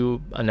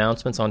do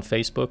announcements on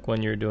Facebook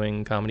when you're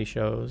doing comedy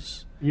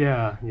shows.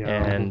 Yeah.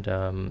 And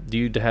do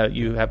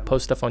you have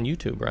post stuff on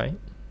YouTube, right?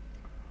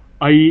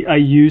 I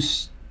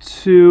used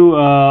to.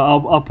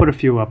 I'll put a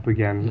few up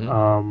again.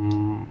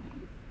 Mm-hmm.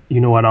 You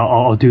know what?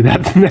 I'll do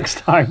that next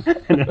time,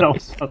 and then I'll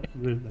stop.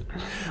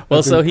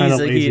 Well, so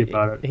he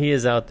he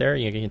is out there.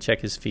 You can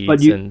check his feeds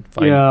But and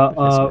find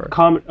his work.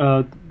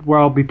 Where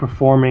I'll be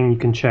performing, you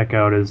can check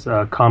out is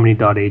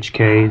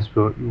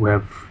comedy.hk. We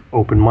have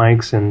open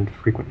mics and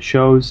frequent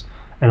shows,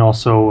 and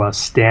also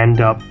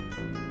stand-up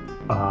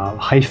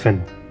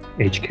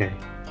 -HK.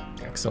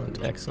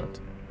 Excellent.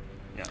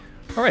 Yeah.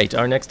 All right,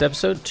 our next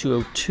episode,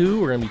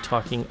 202, we're going to be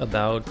talking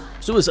about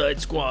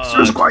Suicide Squad.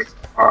 Suicide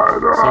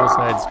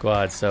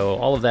Squad. So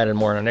all of that and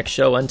more on our next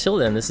show. Until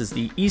then, this is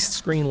the East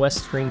Screen,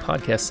 West Screen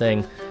podcast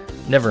saying,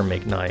 never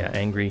make Naya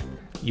angry.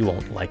 You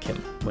won't like him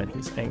when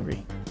he's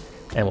angry.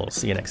 And we'll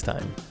see you next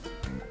time.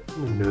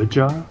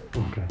 Nerdjar?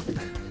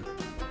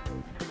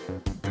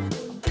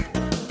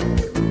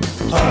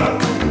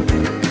 Okay.